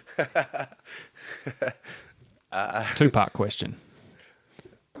 2-part question.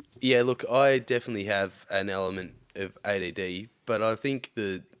 Yeah, look, I definitely have an element of ADD, but I think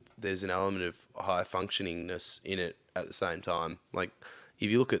there's an element of high functioningness in it at the same time. Like, if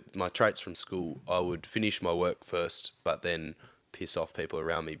you look at my traits from school, I would finish my work first, but then piss off people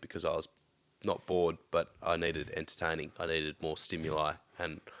around me because I was not bored, but I needed entertaining. I needed more stimuli.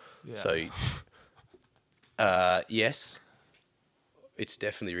 And so, yes, it's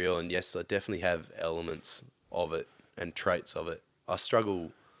definitely real. And yes, I definitely have elements of it and traits of it. I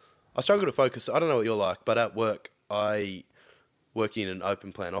struggle to focus. I don't know what you're like, but at work, I work in an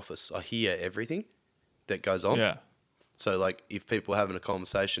open plan office. I hear everything that goes on. Yeah. So, like, if people are having a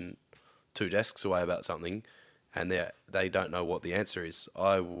conversation 2 desks away about something and they don't know what the answer is,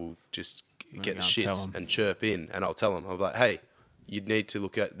 I will just get the go and tell shits 'em. and chirp in, and I'll tell them. I'll be like, hey, you'd need to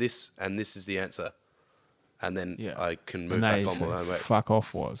look at this, and this is the answer. And then I can move back on my own way. Fuck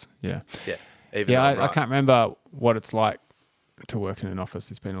off was. Yeah. Yeah. Even Yeah, though I'm I right. can't remember what it's like to work in an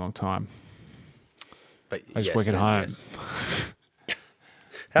office. It's been a long time. But I just yes work at and home. yes. But do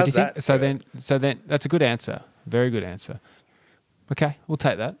How's you think- that? So then that's a good answer. Very good answer. Okay, we'll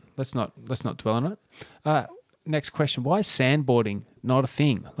take that. Let's not dwell on it. Next question. Why is sandboarding not a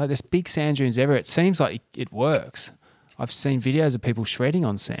thing? Like, there's big sand dunes everywhere. It seems like it works. I've seen videos of people shredding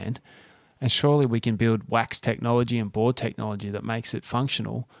on sand, and surely we can build wax technology and board technology that makes it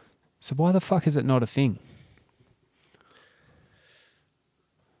functional. So why the fuck is it not a thing?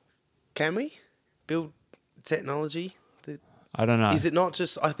 Can we build technology? I don't know. Is it not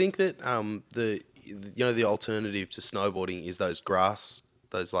just? I think that the alternative to snowboarding is those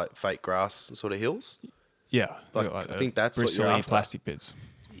like fake grass sort of hills. Yeah. Like, I think that's what you're bristly after. plastic bits.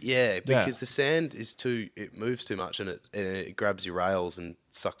 Yeah, because the sand is it moves too much, and it grabs your rails and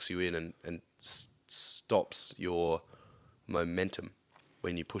sucks you in and stops your momentum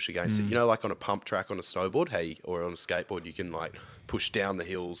when you push against it. You know, like on a pump track on a snowboard, or on a skateboard, you can like push down the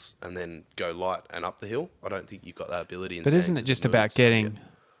hills and then go light and up the hill. I don't think you've got that ability in But sand isn't it 'cause just moves about so getting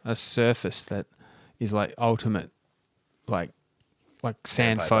a surface that is like ultimate, like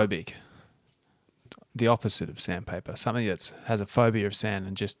sand-phobic? The opposite of sandpaper. Something that has a phobia of sand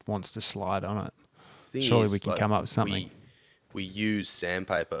and just wants to slide on it. Thing Surely is, we can like, come up with something. We use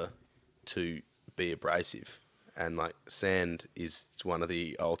sandpaper to be abrasive, and like sand is one of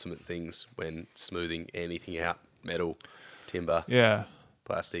the ultimate things when smoothing anything out, metal, timber, Yeah.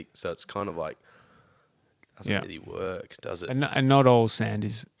 plastic. So it's kind of like doesn't really work, does it? And not all sand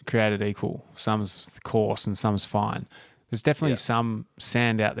is created equal. Some's coarse and some's fine. There's definitely some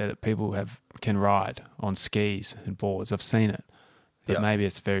sand out there that people can ride on skis and boards. I've seen it. But maybe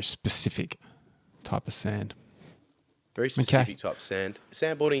it's a very specific type of sand. Very specific type of sand.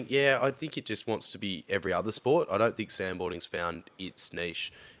 Sandboarding, yeah, I think it just wants to be every other sport. I don't think sandboarding's found its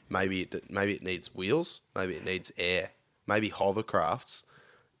niche. Maybe it needs wheels. Maybe it needs air. Maybe hovercrafts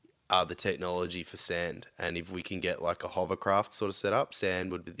are the technology for sand. And if we can get like a hovercraft sort of setup,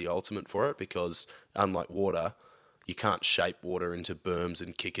 sand would be the ultimate for it, because unlike water, you can't shape water into berms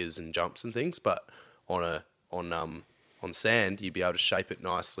and kickers and jumps and things. But on sand, you'd be able to shape it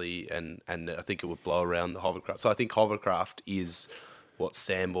nicely, and I think it would blow around the hovercraft. So I think hovercraft is what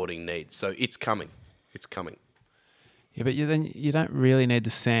sandboarding needs. So it's coming. It's coming. Yeah, but then you don't really need the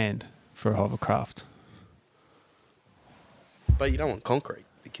sand for a hovercraft. But you don't want concrete,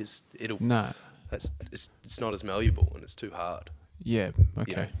 because No. it's not as malleable and it's too hard. Yeah, You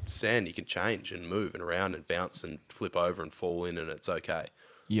okay. know, sand you can change and move and around and bounce and flip over and fall in, and it's okay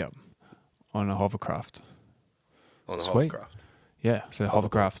Yep. On a hovercraft. on a Sweet. hovercraft. Yeah, so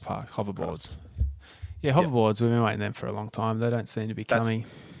hovercraft park, hoverboards. Yeah, hoverboards, we've been waiting them for a long time. They don't seem to be That's- coming.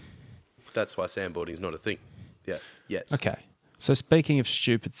 That's why sandboarding is not a thing. Yeah, yet. Okay. So speaking of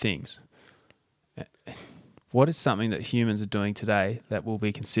stupid things, what is something that humans are doing today that will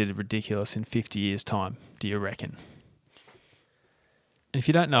be considered ridiculous in 50 years' time, do you reckon? And if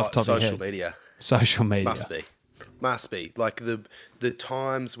you don't know off the top of your head. Social media. Social media. Must be. Like the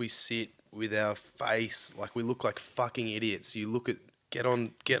times we sit with our face, like we look like fucking idiots. You look at, get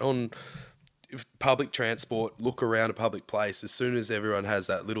on public transport, look around a public place. As soon as everyone has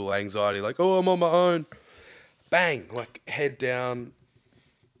that little anxiety, like, oh, I'm on my own. Bang, like head down,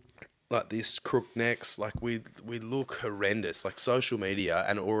 like this, crook necks. Like we look horrendous. Like social media,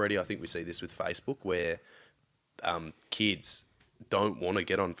 and already I think we see this with Facebook, where kids don't want to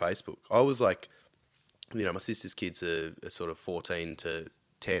get on Facebook. I was like, you know, my sister's kids are sort of 14 to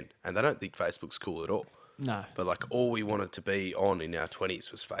 10, and they don't think Facebook's cool at all. No. But like all we wanted to be on in our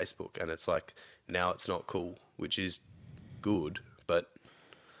 20s was Facebook, and it's like now it's not cool, which is good, but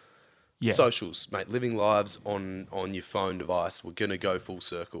Yeah. socials, mate, living lives on your phone device, we're going to go full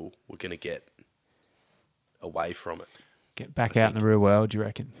circle. We're going to get away from it. Get back out in the real world, do you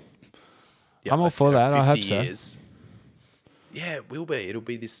reckon? Yeah, I'm all like, for that. I hope 50 so. years, yeah, it will be. It'll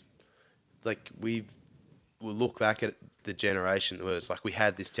be this, like we'll look back at the generation where it's like we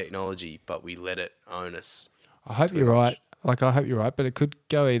had this technology, but we let it own us. I hope you're right. Like, I hope you're right, but it could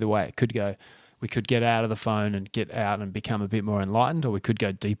go either way. It could go, we could get out of the phone and get out and become a bit more enlightened, or we could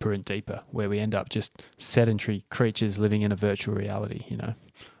go deeper and deeper, where we end up just sedentary creatures living in a virtual reality, you know?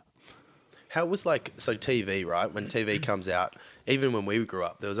 How was like, so TV, right? When TV comes out, even when we grew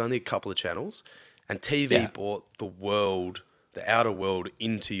up, there was only a couple of channels, and TV brought the world, the outer world,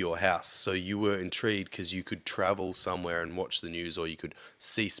 into your house. So you were intrigued because you could travel somewhere and watch the news, or you could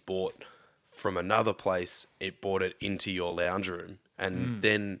see sport from another place. It brought it into your lounge room. And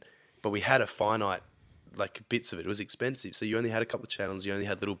then, but we had a finite, like, bits of it. It was expensive. So you only had a couple of channels. You only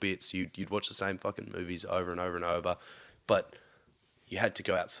had little bits. You'd watch the same fucking movies over and over and over. But you had to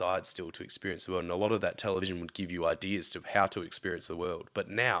go outside still to experience the world. And a lot of that television would give you ideas to how to experience the world. But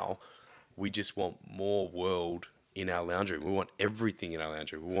now we just want more world in our lounge room. We want everything in our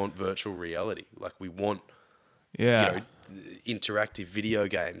lounge room. We want virtual reality. Like we want, Yeah. you know, interactive video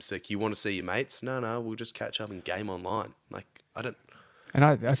games. Like you want to see your mates? No, we'll just catch up and game online. Like I don't, And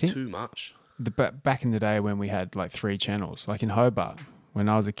I it's think too much. back in the day when we had like 3 channels, like in Hobart, when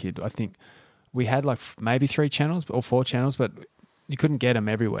I was a kid, I think we had like maybe 3 channels or 4 channels, but you couldn't get them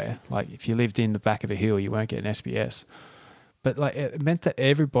everywhere. Like if you lived in the back of a hill, you weren't getting SBS. But like it meant that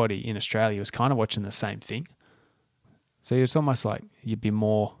everybody in Australia was kind of watching the same thing. So it's almost like you'd be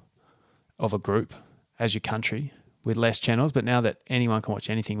more of a group as your country with less channels. But now that anyone can watch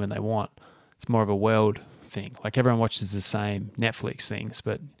anything when they want, it's more of a world thing. Like everyone watches the same Netflix things,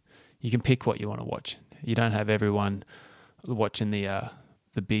 but you can pick what you want to watch. You don't have everyone watching the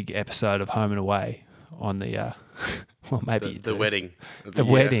big episode of Home and Away on the well, maybe The wedding. The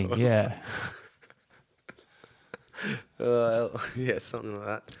wedding, yeah. Yeah, something like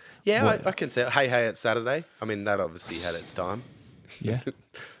that. Yeah, I can say, hey, it's Saturday. I mean, that obviously had its time. Yeah.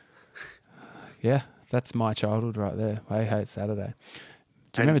 Yeah, that's my childhood right there. Hey, it's Saturday.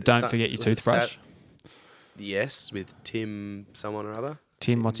 Do you remember Don't Forget Your was it Toothbrush? Yes, with Tim someone or other.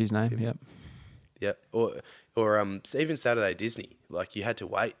 Tim, what's his name? Yep. Yeah, or even Saturday Disney. Like you had to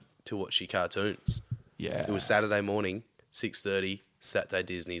wait to watch your cartoons. Yeah. It was Saturday morning, 6:30. Saturday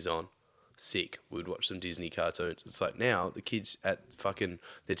Disney's on. Sick. We'd watch some Disney cartoons. It's like now the kids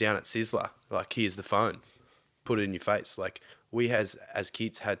they're down at Sizzler. Like here's the phone, put it in your face. Like we as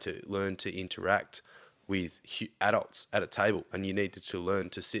kids had to learn to interact with adults at a table, and you needed to learn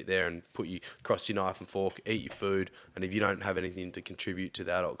to sit there and cross your knife and fork, eat your food, and if you don't have anything to contribute to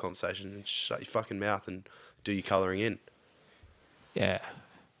the adult conversation, then shut your fucking mouth and do your colouring in. Yeah.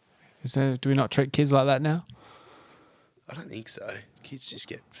 Do we not treat kids like that now? I don't think so. Kids just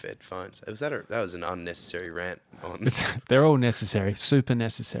get fed phones. That was an unnecessary rant on. They're all necessary, super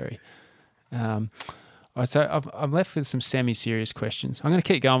necessary. So I'm left with some semi-serious questions. I'm going to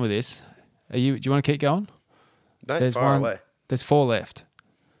keep going with this. Do you want to keep going? No, far away. There's 4 left.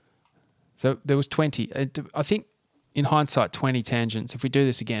 So there was 20. I think in hindsight, 20 tangents. If we do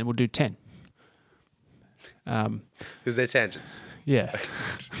this again, we'll do 10. Because they're tangents. Yeah.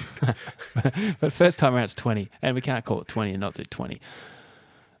 But first time around it's 20, and we can't call it 20 and not do 20.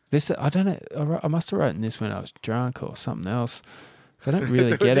 This, I don't know, I must have written this when I was drunk or something else. So I don't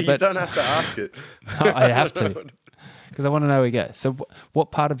really get it. You don't have to ask it. No, I have to, because I want to know where we go. So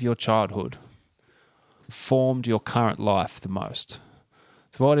what part of your childhood formed your current life the most?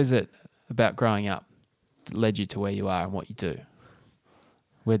 So what is it about growing up that led you to where you are and what you do?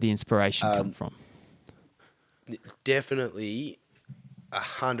 Where'd the inspiration come from? Definitely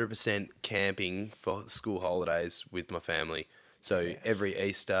 100% camping for school holidays with my family. So every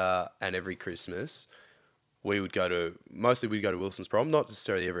Easter and every Christmas, we'd go to Wilson's Prom. Not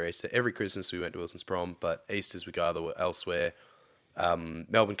necessarily every Easter. Every Christmas we went to Wilson's Prom, but Easters we go elsewhere.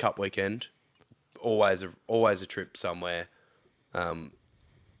 Melbourne Cup weekend, always a trip somewhere. And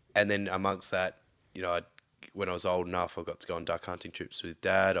then amongst that, when I was old enough, I got to go on duck hunting trips with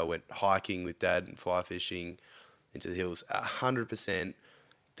Dad. I went hiking with Dad and fly fishing into the hills. 100%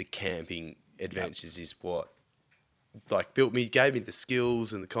 the camping adventures is what gave me the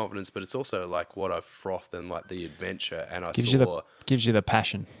skills and the confidence, but it's also like what I frothed and like the adventure, and I saw gives you the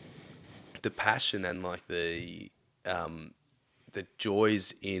passion, and like the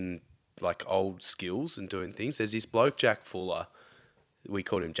joys in like old skills and doing things. There's this bloke, Jack Fuller. We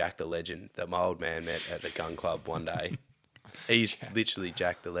called him Jack the Legend, that my old man met at the gun club one day. He's literally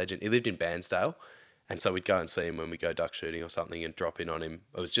Jack the Legend. He lived in Bairnsdale, and so we'd go and see him when we go duck shooting or something and drop in on him.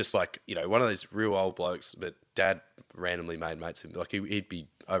 It was just like, one of those real old blokes, but Dad randomly made mates with him. Like he'd be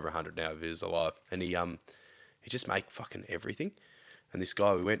over 100 now if he was alive. And he just make fucking everything. And this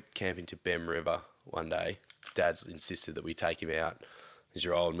guy, we went camping to Bem River one day. Dad's insisted that we take him out as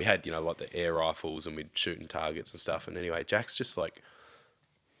you're old. And we had, like the air rifles and we'd shooting targets and stuff. And anyway, Jack's just like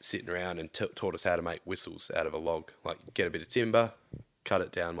sitting around and taught us how to make whistles out of a log. Like get a bit of timber, cut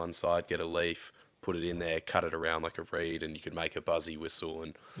it down one side, get a leaf, put it in there, cut it around like a reed, and you could make a buzzy whistle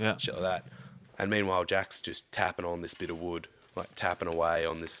and shit like that. And meanwhile, Jack's just tapping on this bit of wood, like tapping away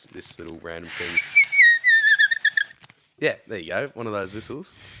on this little random thing. Yeah, there you go, one of those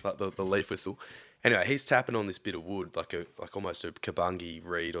whistles, like the leaf whistle. Anyway, he's tapping on this bit of wood, like almost a kabungi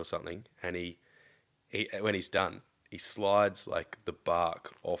reed or something. And he when he's done, he slides like the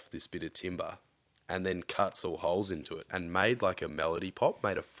bark off this bit of timber and then cuts all holes into it and made like a melody pop,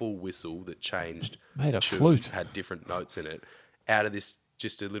 made a full whistle that changed. Made a flute. Had different notes in it out of this,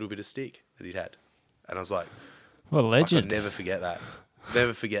 just a little bit of stick that he'd had. And I was like, what a legend. I'd never forget that.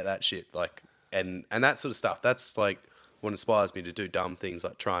 Never forget that shit. Like, and that sort of stuff. That's like what inspires me to do dumb things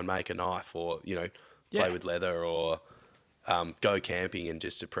like try and make a knife or, play with leather or go camping and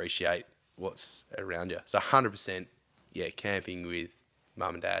just appreciate what's around you. So 100%, camping with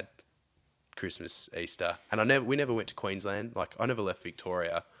Mum and Dad, Christmas, Easter. And we never went to Queensland. Like, I never left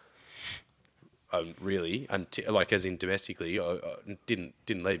Victoria, really, until, like, as in domestically. I didn't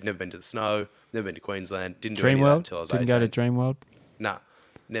leave. Never been to the snow, never been to Queensland. Didn't do any of that until I was 18. Didn't go to Dreamworld? Nah,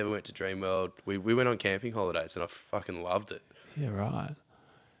 never went to Dreamworld. We went on camping holidays and I fucking loved it. Yeah, right.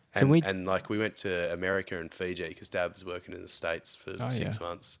 And, we went to America and Fiji because Dad was working in the States for 6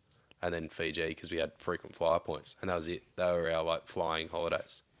 months. And then Fiji because we had frequent flyer points. And that was it. They were our like flying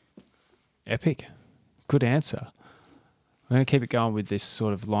holidays. Epic. Good answer. I'm going to keep it going with this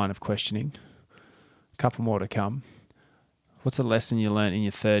sort of line of questioning. A couple more to come. What's a lesson you learned in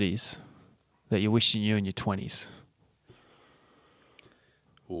your 30s that you wish you knew in your 20s?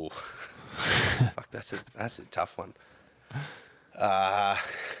 Ooh. Fuck, that's a tough one. I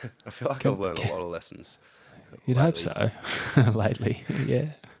feel like I've learned a lot of lessons. You'd hope so. Lately,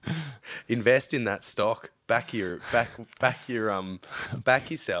 yeah. Invest in that stock. Back yourself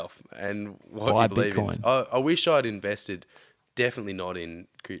and what Buy you believe Bitcoin. in. I wish I'd invested, definitely not in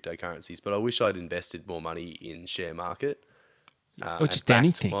cryptocurrencies, but I wish I'd invested more money in share market. Or just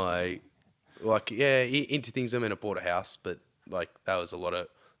anything. Into things. I mean, I bought a house, but like that was a lot of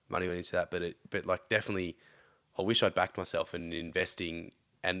money went into that. But like definitely, I wish I'd backed myself in investing.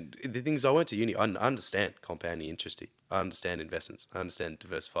 And the things I went to uni, I understand compounding interest. I understand investments. I understand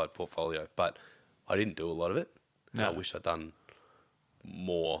diversified portfolio, but I didn't do a lot of it. No. And I wish I'd done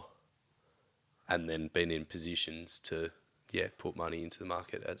more and then been in positions to, put money into the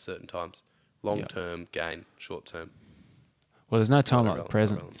market at certain times. Long-term gain, short-term. Well, there's no time like the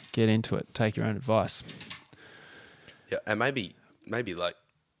present. Get into it. Take your own advice. Yeah, and maybe like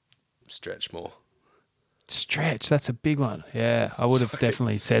stretch more. Stretch, that's a big one. Yeah, I would have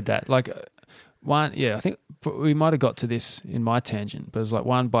definitely said that. Like, I think we might have got to this in my tangent, but it was like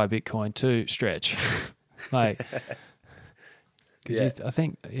 1, buy Bitcoin, 2, stretch. Like, I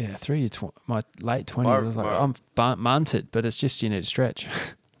think, 3, my late 20s, I was like, I'm munted, but it's just you need to stretch.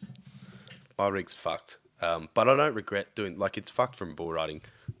 My rig's fucked. But I don't regret doing, like, it's fucked from bull riding.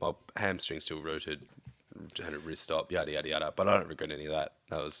 My hamstring's still rooted, had a wrist stop, yada, yada, yada. But I don't regret any of that.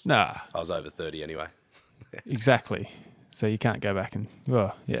 I was over 30 anyway. Exactly. So you can't go back and,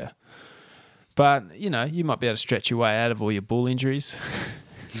 But, you might be able to stretch your way out of all your bull injuries.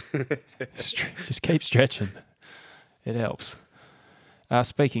 Just keep stretching. It helps.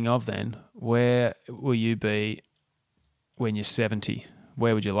 Speaking of then, where will you be when you're 70?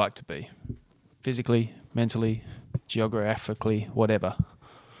 Where would you like to be? Physically, mentally, geographically, whatever.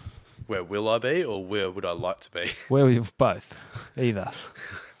 Where will I be or where would I like to be? Where will you both? either.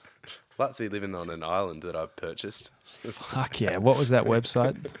 Like to be living on an island that I've purchased. Fuck yeah. What was that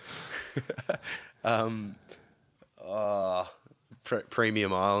website?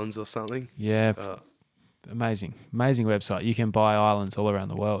 Premium Islands or something. Yeah. Amazing website. You can buy islands all around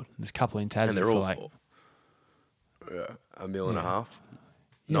the world. There's a couple in Tassie And they're for all like $1.5 million. yeah,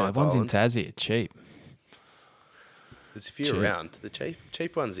 Ninth the ones island. in Tassie are cheap. There's a few Cheap. around. The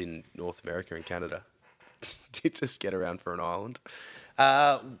cheap ones in North America and Canada. You just get around for an island.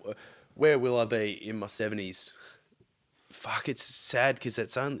 Where will I be in my 70s? Fuck, it's sad because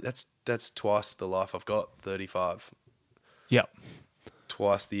that's twice the life I've got. 35, Yep.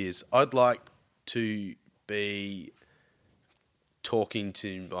 twice the years. I'd like to be talking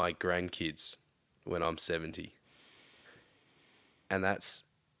to my grandkids when I'm 70, and that's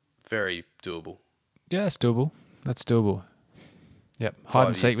very doable. Yeah, that's doable. Yep. Hide 5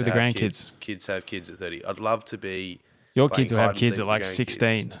 and seek years with to the have grandkids. Kids have kids at 30. I'd love to be. Your playing kids will hide have and kids seek at with like grandkids.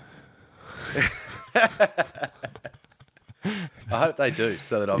 16. I hope they do,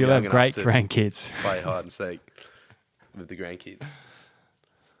 so that I'm You'll young have great enough to grandkids. play hide and seek with the grandkids.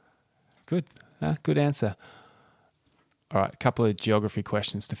 Good. Good answer. All right, a couple of geography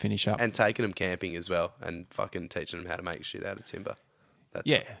questions to finish up. And taking them camping as well, and fucking teaching them how to make shit out of timber. That's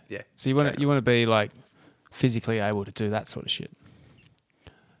yeah. it. Yeah. So you want to be like physically able to do that sort of shit.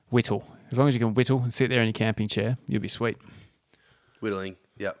 Whittle. As long as you can whittle and sit there in your camping chair, you'll be sweet. Whittling.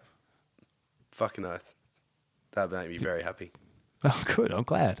 Yep. Fucking oath. That'd make me very happy. Oh, good. I'm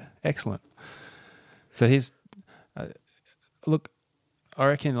glad. Excellent. So here's, look, I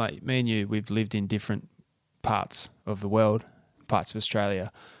reckon like me and you, we've lived in different parts of the world, parts of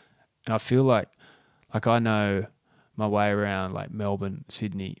Australia, and I feel like I know my way around like Melbourne,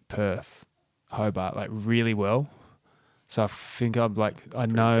 Sydney, Perth, Hobart like really well. So I think I'm like That's I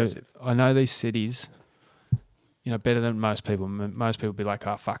pretty know impressive. these cities, you know, better than most people. Most people be like,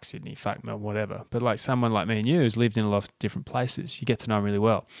 oh fuck Sydney, fuck Melbourne, whatever. But like someone like me and you who's lived in a lot of different places, you get to know them really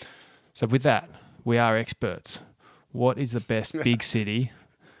well. So with that, we are experts. What is the best big city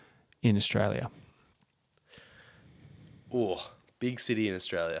in Australia? Oh, big city in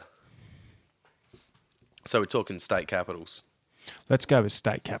Australia. So we're talking state capitals. Let's go with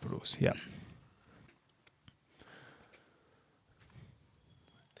state capitals. Yeah.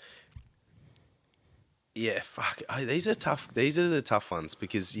 Yeah, fuck. These are tough. These are the tough ones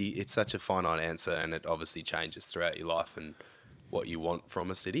because it's such a finite answer, and it obviously changes throughout your life and what you want from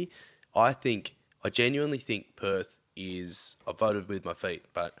a city. I genuinely think Perth is. I voted with my feet,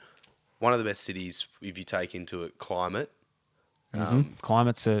 but one of the best cities if you take into it climate.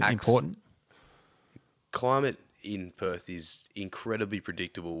 Climates are important. Climate in Perth is incredibly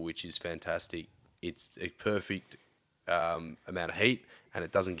predictable, which is fantastic. It's a perfect amount of heat, and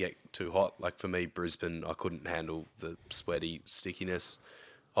it doesn't get too hot. Like for me, Brisbane, I couldn't handle the sweaty stickiness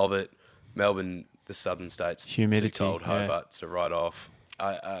of it. Melbourne, the southern states, Humidity, too cold. yeah. Hobart's a write-off.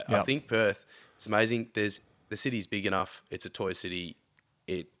 I Yep. think Perth, it's amazing. The city's big enough. It's a toy city.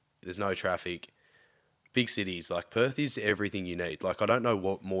 There's no traffic. Big cities like Perth is everything you need. Like I don't know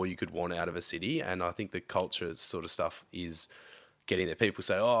what more you could want out of a city, and I think the culture sort of stuff is getting there. People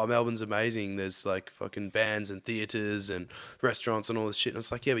say, "Oh, Melbourne's amazing. There's like fucking bands and theatres and restaurants and all this shit." And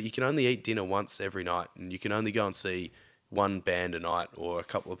it's like, yeah, but you can only eat dinner once every night, and you can only go and see one band a night or a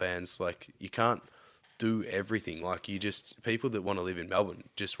couple of bands. Like you can't do everything. Like people that want to live in Melbourne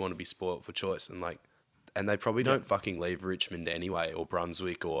just want to be spoilt for choice, and they probably don't fucking leave Richmond anyway, or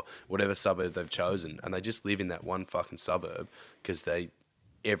Brunswick, or whatever suburb they've chosen, and they just live in that one fucking suburb because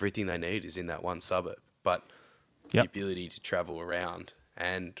everything they need is in that one suburb. But the ability to travel around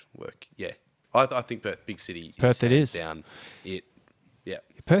and work, yeah, I think Perth, big city, Perth it is. down. Yeah,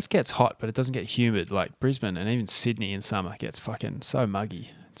 Perth gets hot, but it doesn't get humid like Brisbane and even Sydney in summer gets fucking so muggy.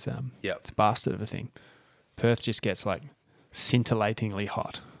 It's it's a bastard of a thing. Perth just gets like scintillatingly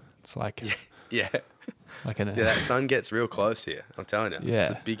hot. It's like yeah. like Yeah, that sun gets real close here. I'm telling you, Yeah. it's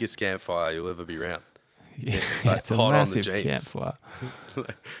the biggest campfire you'll ever be around. yeah, like it's a hot on the massive jeans. campfire.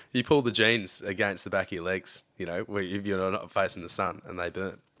 You pull the jeans against the back of your legs, if you're not facing the sun, and they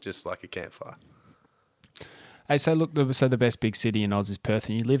burn just like a campfire. Hey, so look, the best big city in Oz is Perth,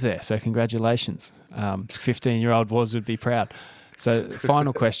 and you live there. So congratulations. 15-year-old Woz would be proud. So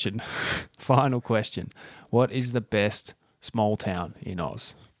final question. Final question. What is the best small town in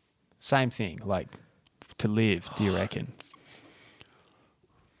Oz? Same thing, like to live, do you reckon?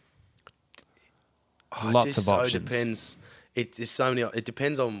 Lots of options. It depends. There's so many. It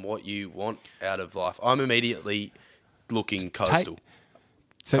depends on what you want out of life. I'm immediately looking coastal.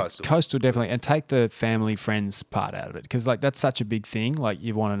 So coastal definitely, and take the family friends part out of it, because like that's such a big thing. Like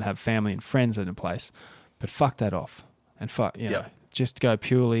you want to have family and friends in a place, but fuck that off and you know, Yep. just go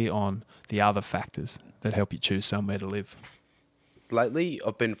purely on the other factors that help you choose somewhere to live. Lately,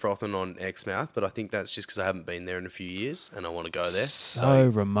 I've been frothing on Exmouth, but I think that's just because I haven't been there in a few years and I want to go there. So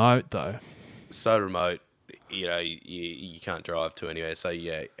remote though. So remote, you know, you can't drive to anywhere. So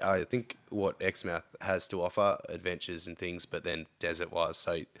yeah, I think what Exmouth has to offer, adventures and things, but then desert-wise.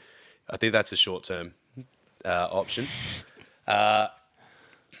 So I think that's a short-term option.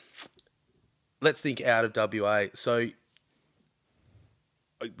 Let's think out of WA. So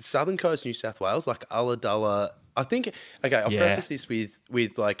the southern coast, New South Wales, like Ulladulla. I think. Okay, I'll preface this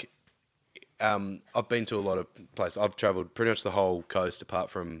with like. I've been to a lot of places. I've travelled pretty much the whole coast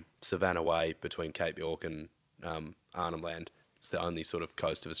apart from Savannah Way between Cape York and Arnhem Land. It's the only sort of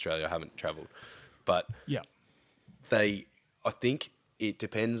coast of Australia I haven't travelled. But Yeah. I think it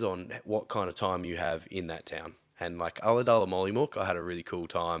depends on what kind of time you have in that town. And like Ulladulla Mollymook, I had a really cool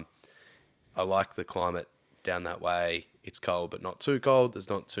time. I like the climate down that way. It's cold, but not too cold. There's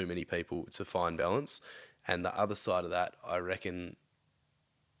not too many people. It's a fine balance. And the other side of that, I reckon,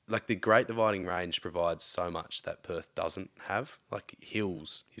 like the Great Dividing Range provides so much that Perth doesn't have. Like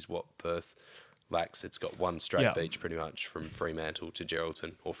hills is what Perth lacks. It's got one straight beach pretty much from Fremantle to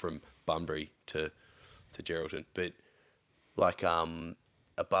Geraldton, or from Bunbury to Geraldton. But like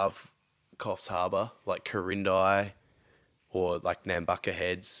above Coffs Harbour, like Corindai, or like Nambucca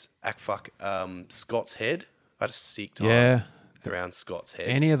Heads, Scott's Head. I had a sick time around Scott's Head.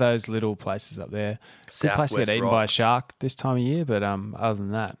 Any of those little places up there. Good place to Southwest get eaten by a Rocks. shark this time of year, but other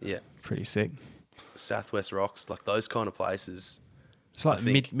than that, pretty sick. Southwest Rocks, like those kind of places. It's like I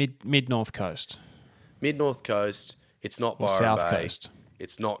think. mid North Coast. Mid-North Coast, it's not Or Byron South Bay. Coast.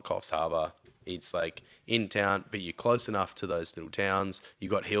 It's not Coffs Harbour. It's like in town, but you're close enough to those little towns.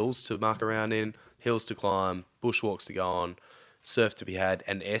 You've got hills to muck around in, hills to climb, bushwalks to go on, surf to be had,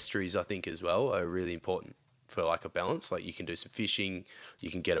 and estuaries, I think, as well, are really important for like a balance. Like you can do some fishing,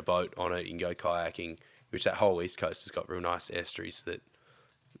 you can get a boat on it, you can go kayaking, which that whole East Coast has got real nice estuaries that,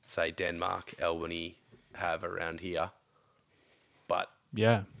 say, Denmark, Albany have around here, but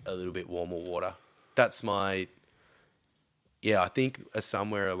Yeah. a little bit warmer water. That's my, I think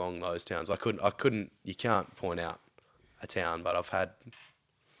somewhere along those towns. I couldn't, you can't point out a town, but I've had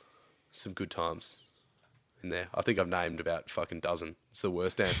some good times in there. I think I've named about fucking dozen. It's the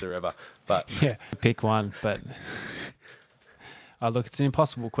worst answer ever, but Yeah. Pick one, but look, it's an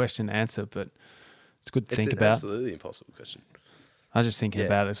impossible question to answer, but it's good to it's think an about. absolutely impossible question. I was just thinking Yeah,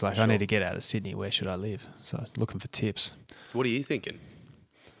 about it. It's like, for I need sure. to get out of Sydney. Where should I live? So I was looking for tips. What are you thinking?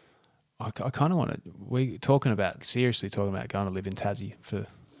 I kind of want to. Seriously talking about going to live in Tassie for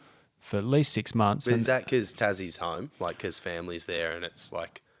at least 6 months. But And is that because Tassie's home? Like, because family's there and it's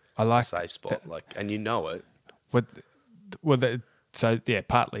like I a like safe spot, and you know it.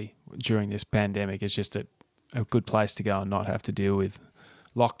 Partly during this pandemic, it's just a good place to go and not have to deal with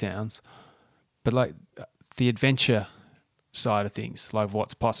lockdowns. But like the adventure side of things, like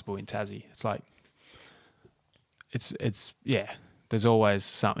what's possible in Tassie, it's like it's there's always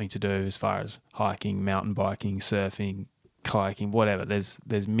something to do as far as hiking, mountain biking, surfing, kayaking, whatever.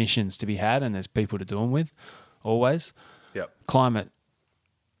 There's missions to be had and there's people to do them with, always. Yep. Climate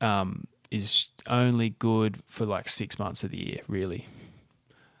is only good for like 6 months of the year, really.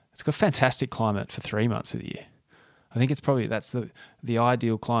 It's got fantastic climate for 3 months of the year. I think it's probably, that's the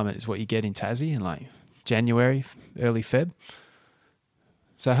ideal climate is what you get in Tassie in like January, early Feb.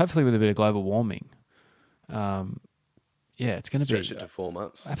 So hopefully with a bit of global warming, it's going to be Stretch it to 4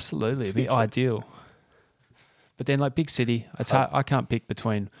 months. absolutely it'd be ideal. But then like big city, I can't pick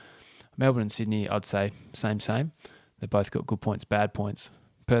between Melbourne and Sydney. I'd say same. They've both got good points, bad points.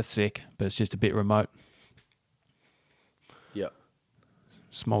 Perth's sick, but it's just a bit remote. Yep.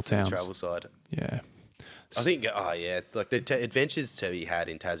 Small The towns. travel side. Yeah. I think, like the adventures to be had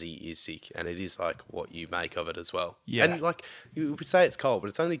in Tassie is sick, and it is like what you make of it as well. Yeah. And like you would say it's cold, but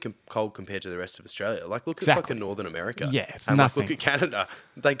it's only cold compared to the rest of Australia. Like look at Exactly. fucking Northern America. Yeah, it's and nothing. Like look at Canada.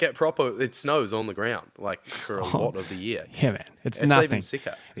 They get it snows on the ground like for a lot of the year. Yeah, man. It's It's nothing. even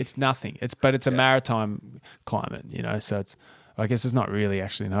sicker. It's nothing. It's a maritime climate, so it's, I guess it's not really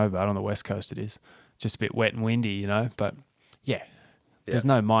actually in Hobart. On the west coast it is. Just a bit wet and windy, but yeah. There's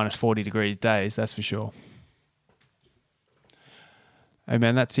no minus 40 degrees days, that's for sure. Hey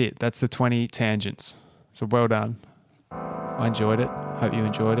man, that's it. That's the 20 tangents. So well done. I enjoyed it. Hope you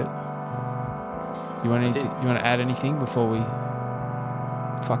enjoyed it. You want to add anything before we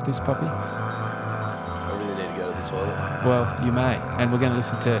fuck this puppy? I really need to go to the toilet. Well, you may. And we're going to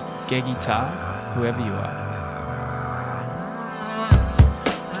listen to Geggy Tar, whoever you are.